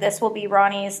sure that this will be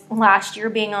Ronnie's last year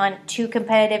being on two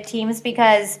competitive teams,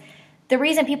 because the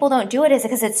reason people don't do it is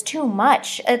because it's too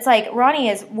much. It's like Ronnie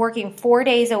is working 4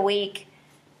 days a week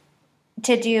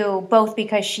to do both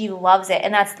because she loves it.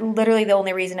 And that's literally the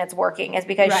only reason it's working, is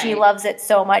because she loves it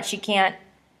so much she can't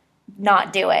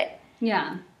not do it.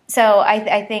 Yeah. So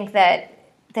I think that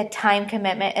the time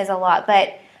commitment is a lot.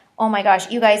 But, oh my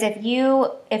gosh, you guys, if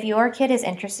your kid is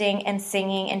interested in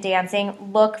singing and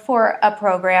dancing, look for a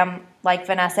program like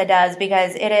Vanessa does,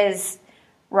 because it is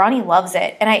Ronnie loves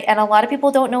it, and a lot of people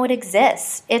don't know it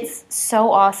exists. It's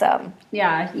so awesome.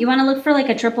 Yeah, you want to look for like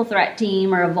a triple threat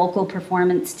team or a vocal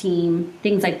performance team,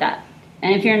 things like that.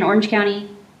 And if you're in Orange County,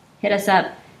 hit us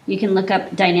up. You can look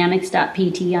up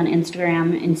dynamics.pt on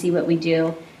Instagram and see what we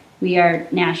do. We are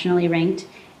nationally ranked.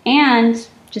 And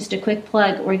just a quick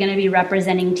plug, we're going to be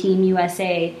representing Team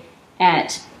USA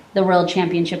at the World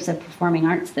Championships of Performing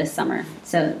Arts this summer.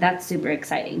 So that's super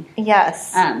exciting.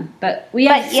 Yes. But we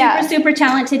have super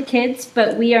talented kids,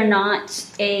 but we are not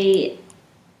a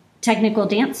technical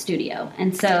dance studio.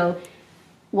 And so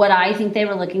what I think they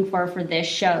were looking for this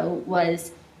show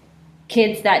was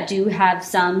kids that do have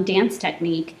some dance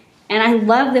technique. And I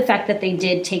love the fact that they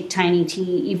did take Tiny T,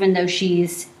 even though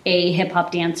she's a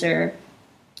hip-hop dancer.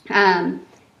 And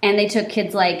they took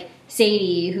kids like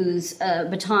Sadie, who's a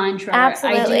baton thrower.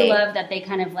 Absolutely. I do love that they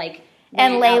kind of like...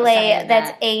 And Lele,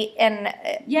 that's 8, and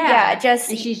and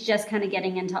she's just kind of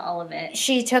getting into all of it.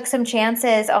 She took some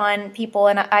chances on people,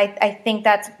 and I think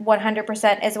that's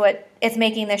 100% is what is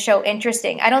making the show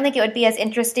interesting. I don't think it would be as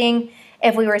interesting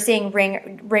if we were seeing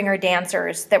ringer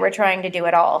dancers that were trying to do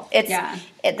it all.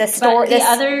 The story. The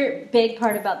other big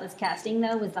part about this casting,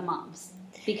 though, was the moms,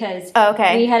 because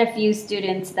we had a few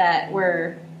students that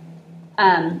were,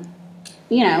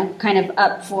 kind of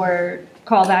up for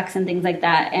callbacks and things like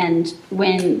that. And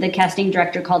when the casting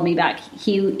director called me back,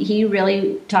 he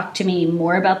really talked to me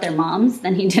more about their moms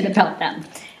than he did about them.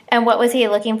 And what was he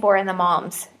looking for in the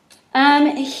moms?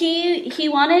 He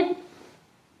wanted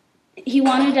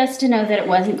us to know that it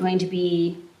wasn't going to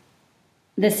be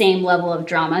the same level of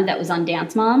drama that was on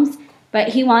Dance Moms, but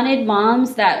he wanted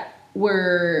moms that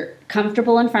were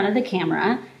comfortable in front of the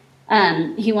camera.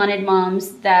 He wanted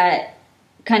moms that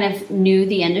kind of knew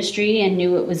the industry and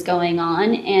knew what was going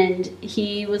on, and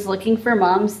he was looking for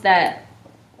moms that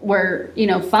were,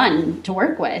 fun to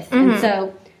work with. Mm-hmm. And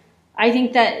so I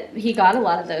think that he got a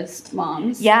lot of those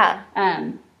moms. Yeah.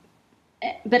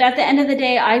 But at the end of the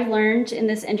day, I've learned in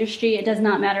this industry, it does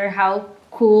not matter how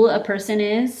cool a person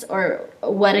is or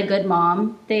what a good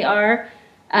mom they are.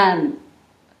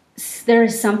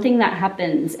 There's something that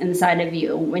happens inside of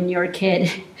you when your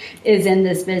kid is in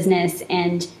this business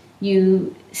and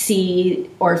you see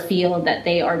or feel that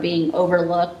they are being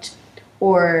overlooked,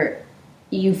 or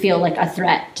you feel like a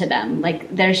threat to them.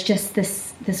 Like there's just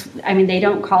this, they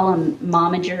don't call them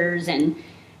momagers and,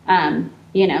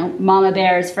 mama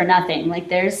bears for nothing. Like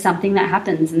there's something that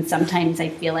happens, and sometimes I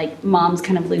feel like moms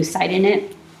kind of lose sight in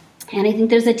it. And I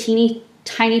think there's a teeny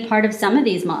tiny part of some of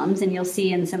these moms, and you'll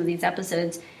see in some of these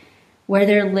episodes, where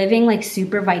they're living like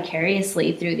super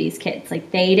vicariously through these kids.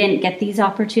 Like they didn't get these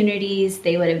opportunities.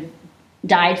 They would have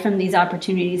died from these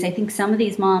opportunities. I think some of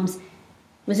these moms,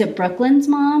 was it Brooklyn's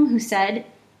mom who said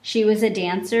she was a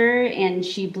dancer and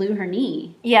she blew her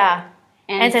knee? Yeah.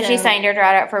 And so she signed her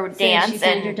daughter up for dance. She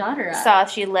signed her daughter up. Saw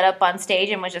she lit up on stage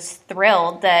and was just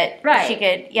thrilled that she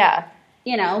could,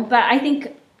 But I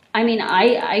think,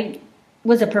 I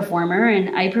was a performer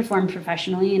and I performed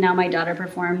professionally, and now my daughter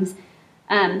performs.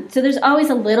 So there's always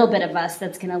a little bit of us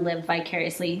that's going to live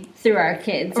vicariously through our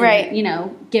kids. Right.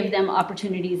 And, give them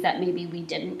opportunities that maybe we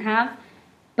didn't have.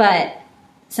 But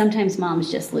sometimes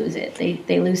moms just lose it.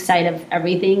 They lose sight of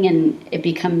everything, and it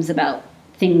becomes about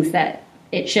things that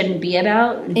it shouldn't be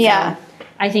about. And so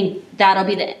I think that'll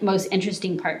be the most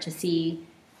interesting part to see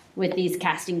with these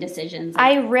casting decisions.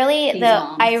 I really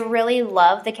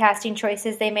love the casting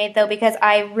choices they made, though, because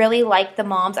I really like the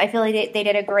moms. I feel like they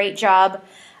did a great job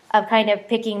of kind of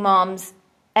picking moms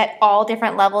at all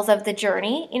different levels of the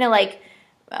journey.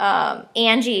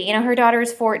 Angie, her daughter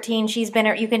is 14. She's been,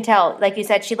 you can tell, like you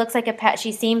said, she looks like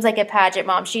she seems like a pageant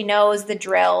mom. She knows the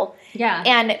drill. Yeah.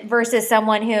 And versus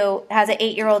someone who has an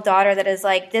 8-year-old daughter that is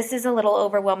like, this is a little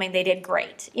overwhelming. They did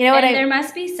great. There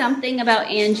must be something about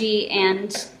Angie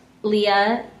and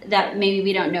Leah that maybe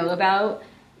we don't know about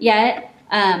yet.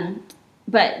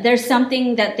 But there's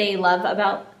something that they love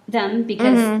about them,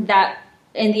 because that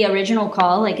in the original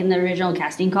call, like in the original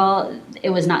casting call,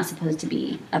 it was not supposed to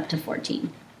be up to 14.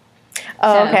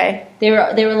 Oh, so okay. They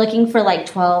were looking for like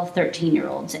 12,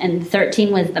 13-year-olds, and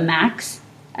 13 was the max.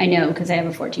 I know because I have a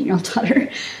 14-year-old daughter.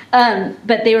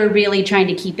 But they were really trying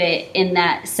to keep it in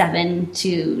that 7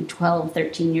 to 12,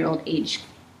 13-year-old age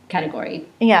category.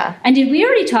 Yeah. And did we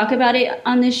already talk about it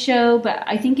on this show? But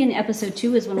I think in episode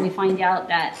 2 is when we find out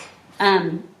that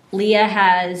Leah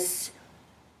has,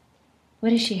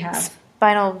 what does she have?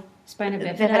 Spina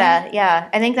bifida. Yeah.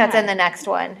 I think that's in the next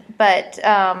one. But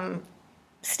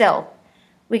still,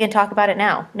 we can talk about it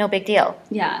now. No big deal.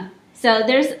 Yeah. So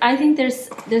I think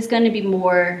there's going to be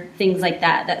more things like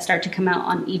that start to come out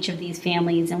on each of these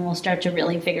families, and we'll start to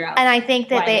really figure out. And I think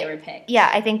that why they were picked. Yeah,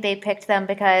 I think they picked them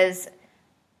because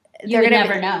you would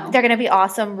never know. They're going to be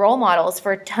awesome role models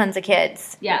for tons of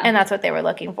kids. Yeah, and that's what they were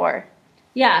looking for.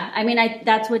 Yeah, I mean,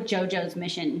 that's what JoJo's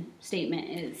mission statement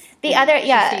is. She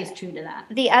stays true to that.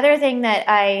 The other thing that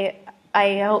I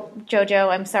hope, JoJo,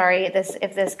 I'm sorry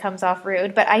if this comes off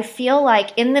rude, but I feel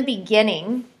like in the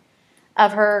beginning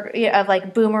of her, of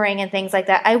like Boomerang and things like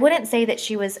that, I wouldn't say that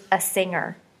she was a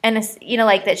singer. And,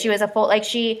 like that she was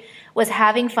she was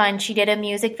having fun. She did a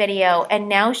music video, and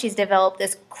now she's developed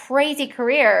this crazy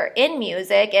career in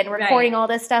music and recording all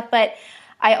this stuff. But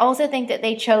I also think that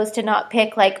they chose to not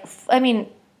pick,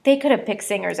 they could have picked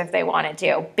singers if they wanted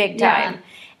to, big time. Yeah.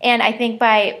 And I think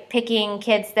by picking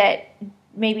kids that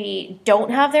maybe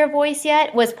don't have their voice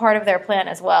yet was part of their plan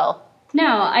as well. No,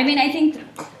 I mean, I think,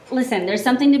 listen, there's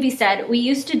something to be said. We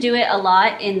used to do it a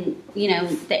lot in, the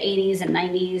 80s and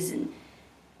 90s and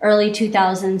early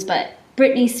 2000s, but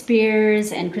Britney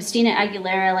Spears and Christina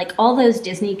Aguilera, like all those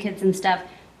Disney kids and stuff,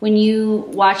 when you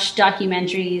watch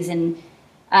documentaries and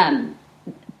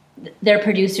their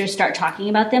producers start talking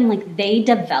about them, like they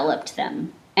developed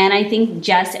them. And I think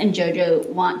Jess and JoJo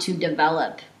want to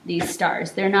develop these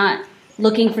stars. They're not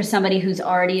looking for somebody who's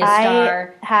already a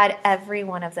star. I had every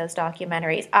one of those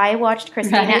documentaries. I watched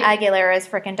Christina Aguilera's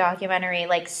freaking documentary,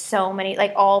 like so many,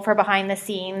 like all for behind the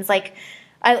scenes. Like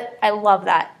I love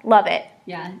that. Love it.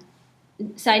 Yeah.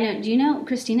 Side note, do you know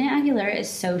Christina Aguilera is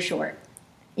so short?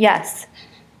 Yes.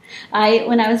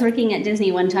 When I was working at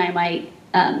Disney one time, I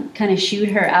kind of shooed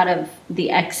her out of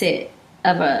the exit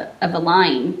of a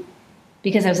line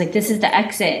because I was like, this is the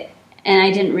exit. And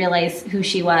I didn't realize who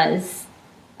she was.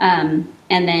 And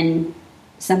then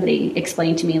somebody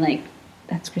explained to me, like,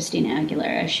 that's Christina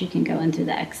Aguilera. She can go in through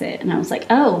the exit. And I was like,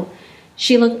 oh,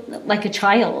 she looked like a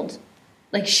child.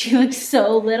 Like, she looked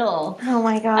so little. Oh,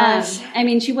 my gosh. I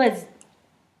mean, she was,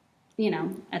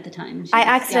 at the time. I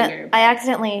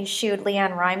accidentally shooed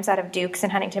Leanne Rimes out of Duke's in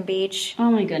Huntington Beach. Oh,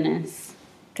 my goodness.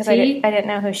 Because I didn't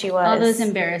know who she was. All those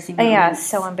embarrassing moments. Yeah,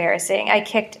 so embarrassing. I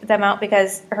kicked them out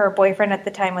because her boyfriend at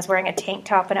the time was wearing a tank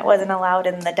top and it wasn't allowed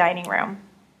in the dining room.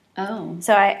 Oh.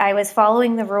 So I was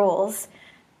following the rules.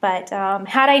 But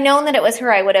had I known that it was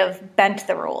her, I would have bent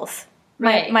the rules.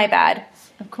 Right. My bad.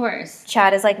 Of course.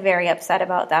 Chad is like very upset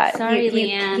about that. Sorry,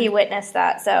 Leanne. He witnessed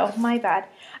that, so my bad.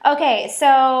 Okay,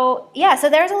 so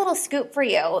there's a little scoop for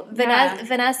you.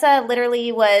 Vanessa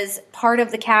literally was part of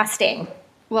the casting.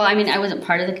 Well, I mean, I wasn't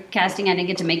part of the casting. I didn't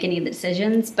get to make any of the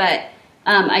decisions, but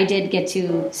I did get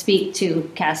to speak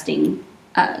to casting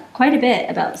quite a bit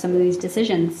about some of these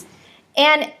decisions.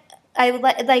 And I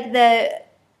like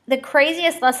the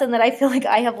craziest lesson that I feel like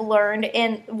I have learned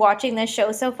in watching this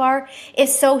show so far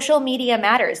is social media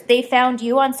matters. They found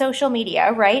you on social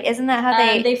media, right? Isn't that how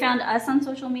they found us on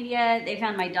social media? They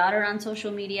found my daughter on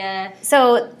social media.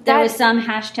 So there was some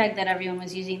hashtag that everyone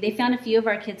was using. They found a few of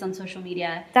our kids on social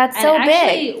media. That's so big.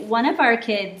 Actually, one of our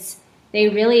kids, they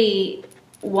really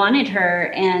wanted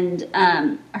her, and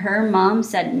her mom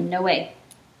said, no way.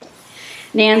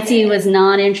 Nancy was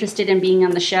not interested in being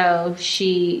on the show.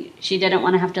 She didn't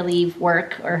want to have to leave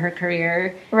work or her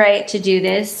career to do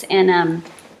this. And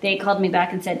they called me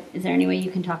back and said, is there any way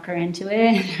you can talk her into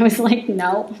it? And I was like,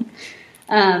 no.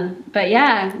 But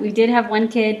yeah, we did have one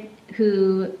kid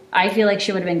who I feel like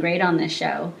she would have been great on this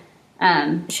show.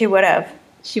 She would have.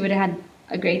 She would have had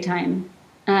a great time.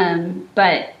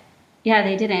 But yeah,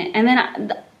 they didn't. And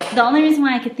then the only reason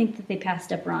why I could think that they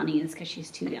passed up Ronnie is because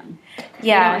she's too young.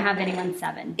 Yeah. They don't have anyone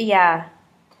 7. Yeah.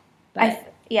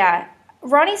 But,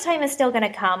 Ronnie's time is still going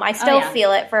to come. I still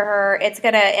feel it for her. It's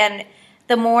going to, and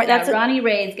the more, Ronnie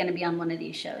Ray is going to be on one of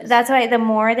these shows. That's why the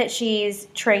more that she's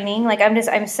training, like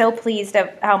I'm so pleased of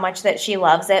how much that she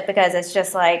loves it, because it's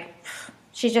just like,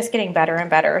 she's just getting better and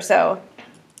better. So.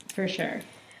 For sure.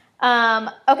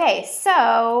 Okay.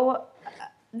 So.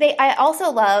 I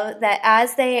also love that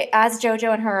as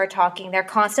JoJo and her are talking, they're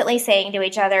constantly saying to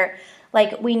each other,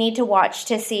 like, we need to watch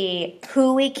to see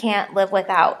who we can't live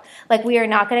without. Like, we are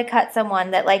not going to cut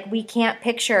someone that, like, we can't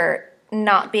picture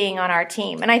not being on our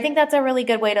team. And I think that's a really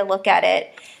good way to look at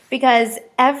it, because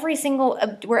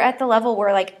we're at the level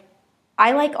where, like,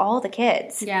 I like all the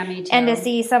kids. Yeah, me too. And to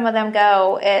see some of them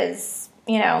go is,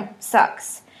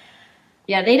 sucks.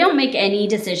 Yeah, they don't make any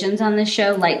decisions on this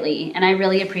show lightly, and I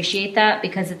really appreciate that,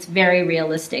 because it's very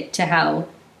realistic to how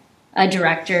a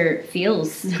director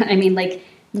feels. I mean, like,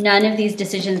 none of these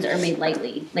decisions are made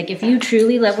lightly. Like, if you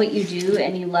truly love what you do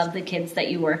and you love the kids that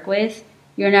you work with,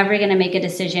 you're never going to make a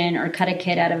decision or cut a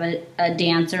kid out of a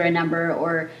dance or a number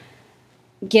or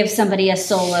give somebody a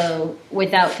solo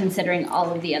without considering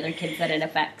all of the other kids that it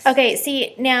affects. Okay,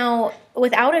 see, now,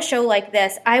 without a show like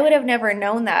this, I would have never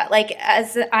known that. Like,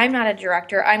 as I'm not a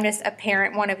director, I'm just a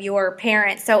parent, one of your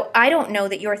parents, so I don't know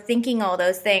that you're thinking all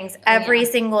those things every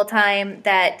single time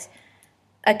that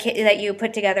a kid, that you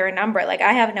put together a number. Like,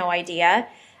 I have no idea.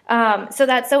 So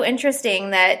that's so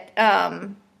interesting that,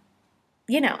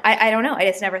 you know, I don't know. I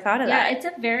just never thought of that. Yeah, it's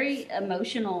a very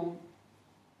emotional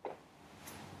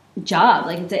job.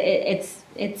 Like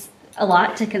it's a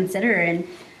lot to consider. And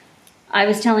I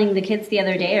was telling the kids the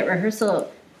other day at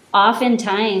rehearsal,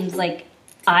 oftentimes like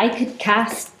I could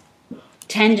cast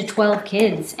 10 to 12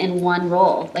 kids in one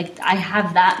role. Like I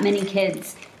have that many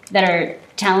kids that are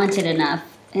talented enough.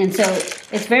 And so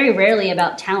it's very rarely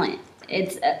about talent.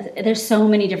 It's there's so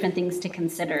many different things to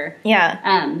consider. Yeah.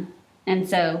 And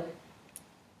so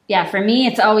yeah, for me,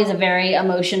 it's always a very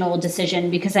emotional decision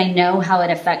because I know how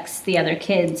it affects the other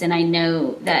kids. And I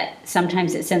know that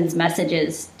sometimes it sends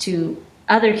messages to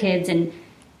other kids and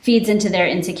feeds into their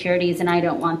insecurities. And I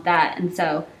don't want that. And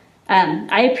so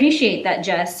I appreciate that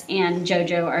Jess and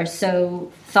JoJo are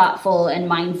so thoughtful and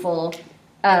mindful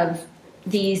of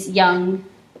these young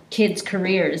kids'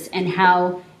 careers and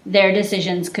how their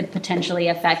decisions could potentially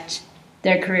affect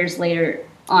their careers later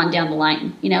on down the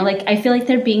line. You know, like I feel like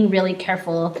they're being really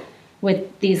careful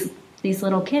with these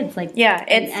little kids, like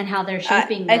and how they're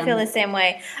shaping them. I feel the same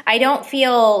way. I don't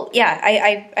feel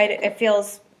it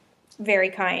feels very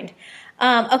kind.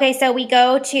 Okay, so we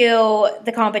go to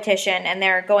the competition and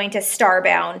they're going to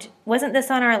Starbound. Wasn't this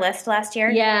on our list last year?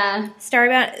 Yeah,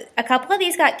 Starbound. A couple of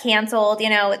these got canceled. You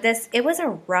know, it was a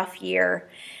rough year.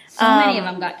 So many of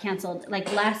them got canceled,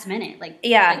 like last minute, like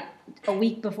a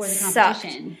week before the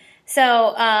competition.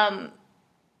 So,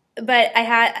 but I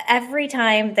had every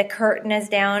time the curtain is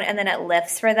down and then it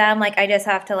lifts for them, like I just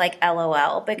have to like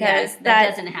LOL because that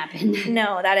doesn't happen.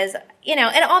 No, that is, you know,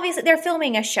 and obviously they're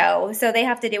filming a show, so they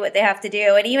have to do what they have to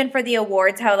do. And even for the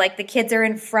awards, how like the kids are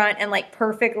in front and like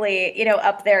perfectly, you know,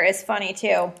 up there is funny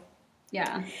too.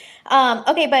 Yeah.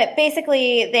 Okay, but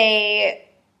basically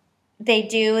they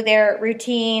do their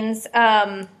routines.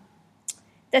 The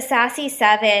Sassy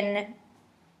 7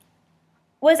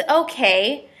 was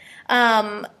okay.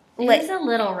 It was a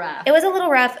little rough. It was a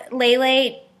little rough.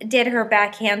 Lele did her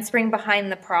back handspring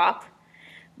behind the prop,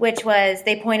 which was,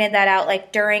 they pointed that out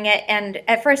like during it. And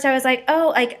at first I was like,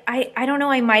 oh, like, I don't know.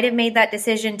 I might have made that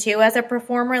decision too as a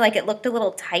performer. Like it looked a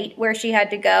little tight where she had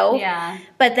to go. Yeah.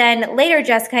 But then later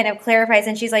Jess kind of clarifies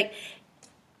and she's like,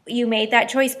 you made that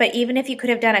choice, but even if you could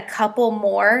have done a couple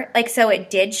more, like, so it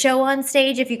did show on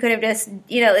stage, if you could have just,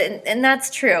 you know, and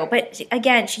that's true. But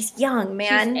again, she's young,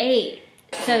 man. She's 8.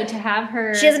 So to have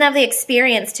her... She doesn't have the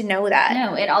experience to know that.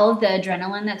 No, and all of the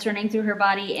adrenaline that's running through her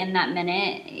body in that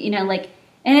minute, you know, like,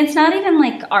 and it's not even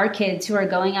like our kids who are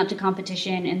going out to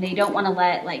competition and they don't want to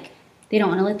let, like, they don't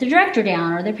want to let the director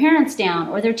down or their parents down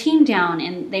or their team down.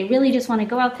 And they really just want to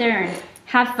go out there and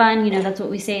have fun. You know, that's what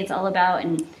we say it's all about.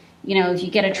 And, you know, if you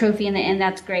get a trophy in the end,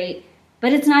 that's great.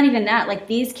 But it's not even that. Like,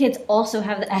 these kids also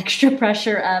have the extra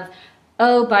pressure of,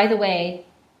 oh, by the way,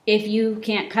 if you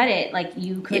can't cut it, like,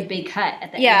 you could be cut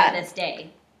at the end of this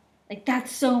day. Like,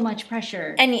 that's so much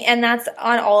pressure. And that's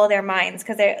on all of their minds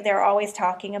because they're always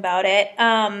talking about it.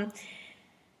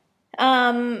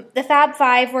 The Fab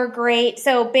Five were great.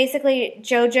 So basically,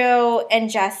 JoJo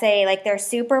and Jesse, like, they're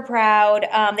super proud.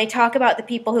 They talk about the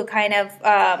people who kind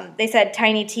of, they said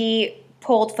Tiny T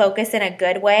pulled focus in a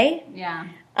good way. Yeah.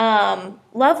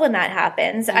 Love when that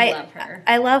happens. I love her.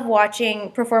 I love watching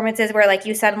performances where like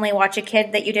you suddenly watch a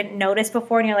kid that you didn't notice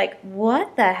before and you're like,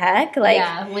 what the heck? Like,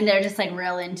 yeah, when they're just like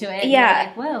real into it.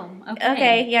 Yeah. You're like, whoa,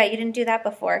 okay. Yeah, you didn't do that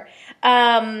before.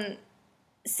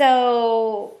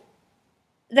 So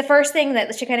the first thing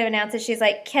that she kind of announces, she's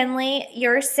like, Kinley,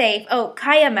 you're safe. Oh,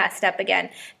 Kaya messed up again.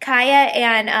 Kaya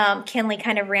and Kinley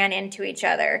kind of ran into each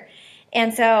other.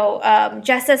 And so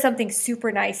Jess says something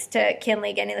super nice to Kinley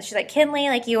again. And she's like, Kinley,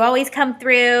 like, you always come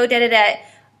through, da-da-da.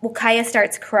 Well, Kaya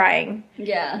starts crying.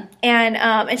 Yeah.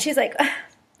 And she's like,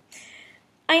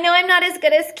 I know I'm not as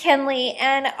good as Kinley,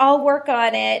 and I'll work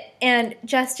on it. And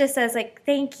Jess just says, like,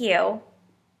 thank you.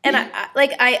 And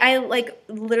I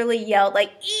literally yelled,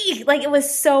 like, eek! Like, it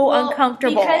was so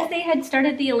uncomfortable. Because they had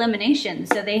started the elimination.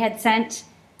 So they had sent,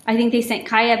 I think they sent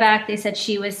Kaya back. They said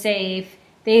she was safe.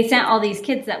 They sent all these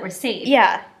kids that were safe.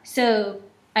 Yeah. So,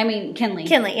 I mean, Kinley.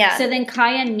 Kinley, yeah. So then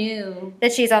Kaya knew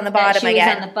that she's on the bottom again. She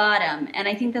was on the bottom. And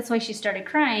I think that's why she started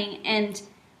crying. And,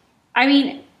 I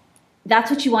mean,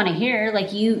 that's what you want to hear.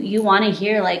 Like, you want to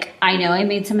hear, like, I know I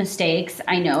made some mistakes.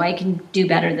 I know I can do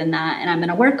better than that. And I'm going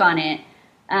to work on it.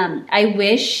 I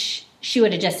wish she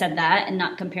would have just said that and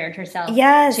not compared herself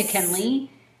Yes. to Kenley.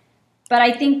 But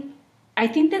I think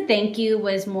the thank you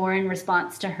was more in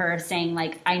response to her saying,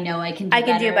 like, I know I can do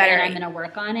better and I'm going to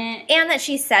work on it. And that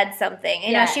she said something.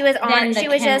 You Yeah, know, she was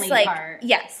just like, part.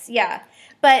 yes, yeah.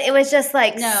 But it was just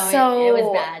like No, so it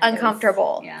was bad.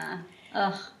 uncomfortable. Yeah.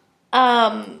 Ugh.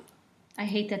 I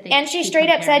hate that they And she keep straight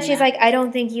up said, comparing she's that. like, I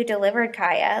don't think you delivered,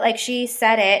 Kaya. Like, she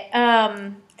said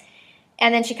it.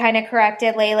 And then she kind of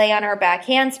corrected Lele on her back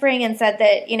handspring and said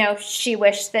that, you know, she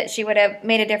wished that she would have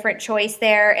made a different choice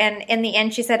there. And in the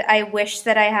end, she said, I wish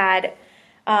that I had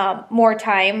more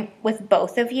time with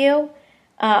both of you.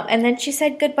 And then she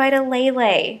said goodbye to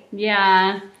Lele.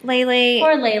 Yeah. Lele.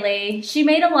 Poor Lele. She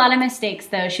made a lot of mistakes,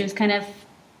 though. She was kind of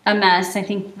a mess. I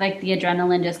think, like, the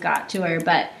adrenaline just got to her.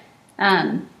 But,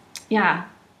 yeah.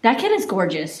 That kid is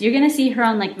gorgeous. You're going to see her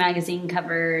on, like, magazine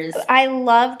covers. I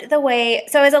loved the way,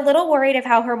 so I was a little worried of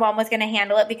how her mom was going to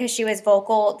handle it because she was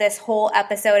vocal this whole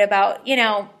episode about, you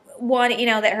know,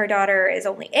 that her daughter is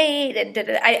only 8. And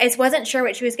I just wasn't sure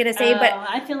what she was going to say, but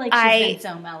I feel like she's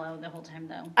been so mellow the whole time,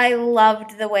 though. I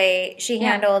loved the way she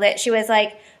handled it. She was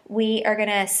like, we are going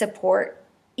to support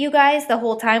you guys the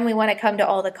whole time. We want to come to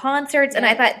all the concerts. And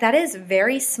I thought that is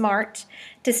very smart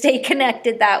to stay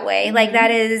connected that way. Mm-hmm. Like,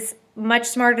 that is much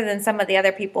smarter than some of the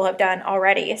other people have done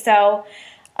already. So,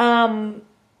 yeah.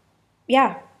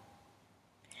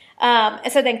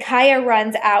 So then Kaya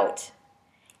runs out.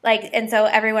 Like, and so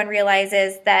everyone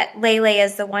realizes that Lele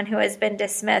is the one who has been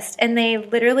dismissed. And they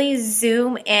literally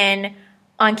zoom in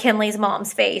on Kenley's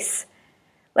mom's face.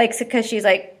 Like, because she's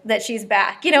like, that she's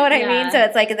back. You know what I mean? So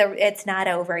it's like, it's not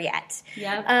over yet.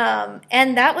 Yep.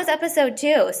 And that was episode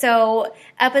 2. So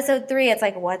episode 3, it's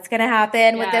like, what's going to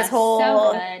happen with this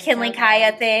whole Kenley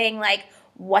Kaya thing? Like,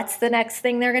 what's the next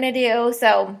thing they're going to do?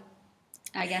 So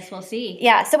I guess we'll see.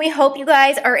 Yeah. So we hope you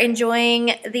guys are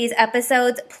enjoying these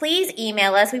episodes. Please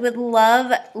email us. We would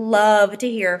love to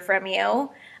hear from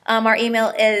you. Our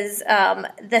email is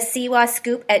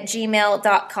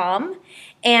thesiwascoop@gmail.com.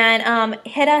 And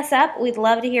hit us up. We'd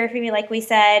love to hear from you. Like we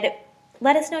said,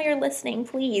 let us know you're listening,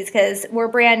 please, because we're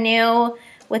brand new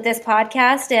with this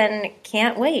podcast and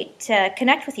can't wait to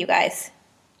connect with you guys.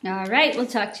 All right. We'll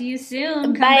talk to you soon.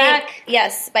 Come Bye. back.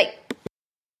 Yes. Bye.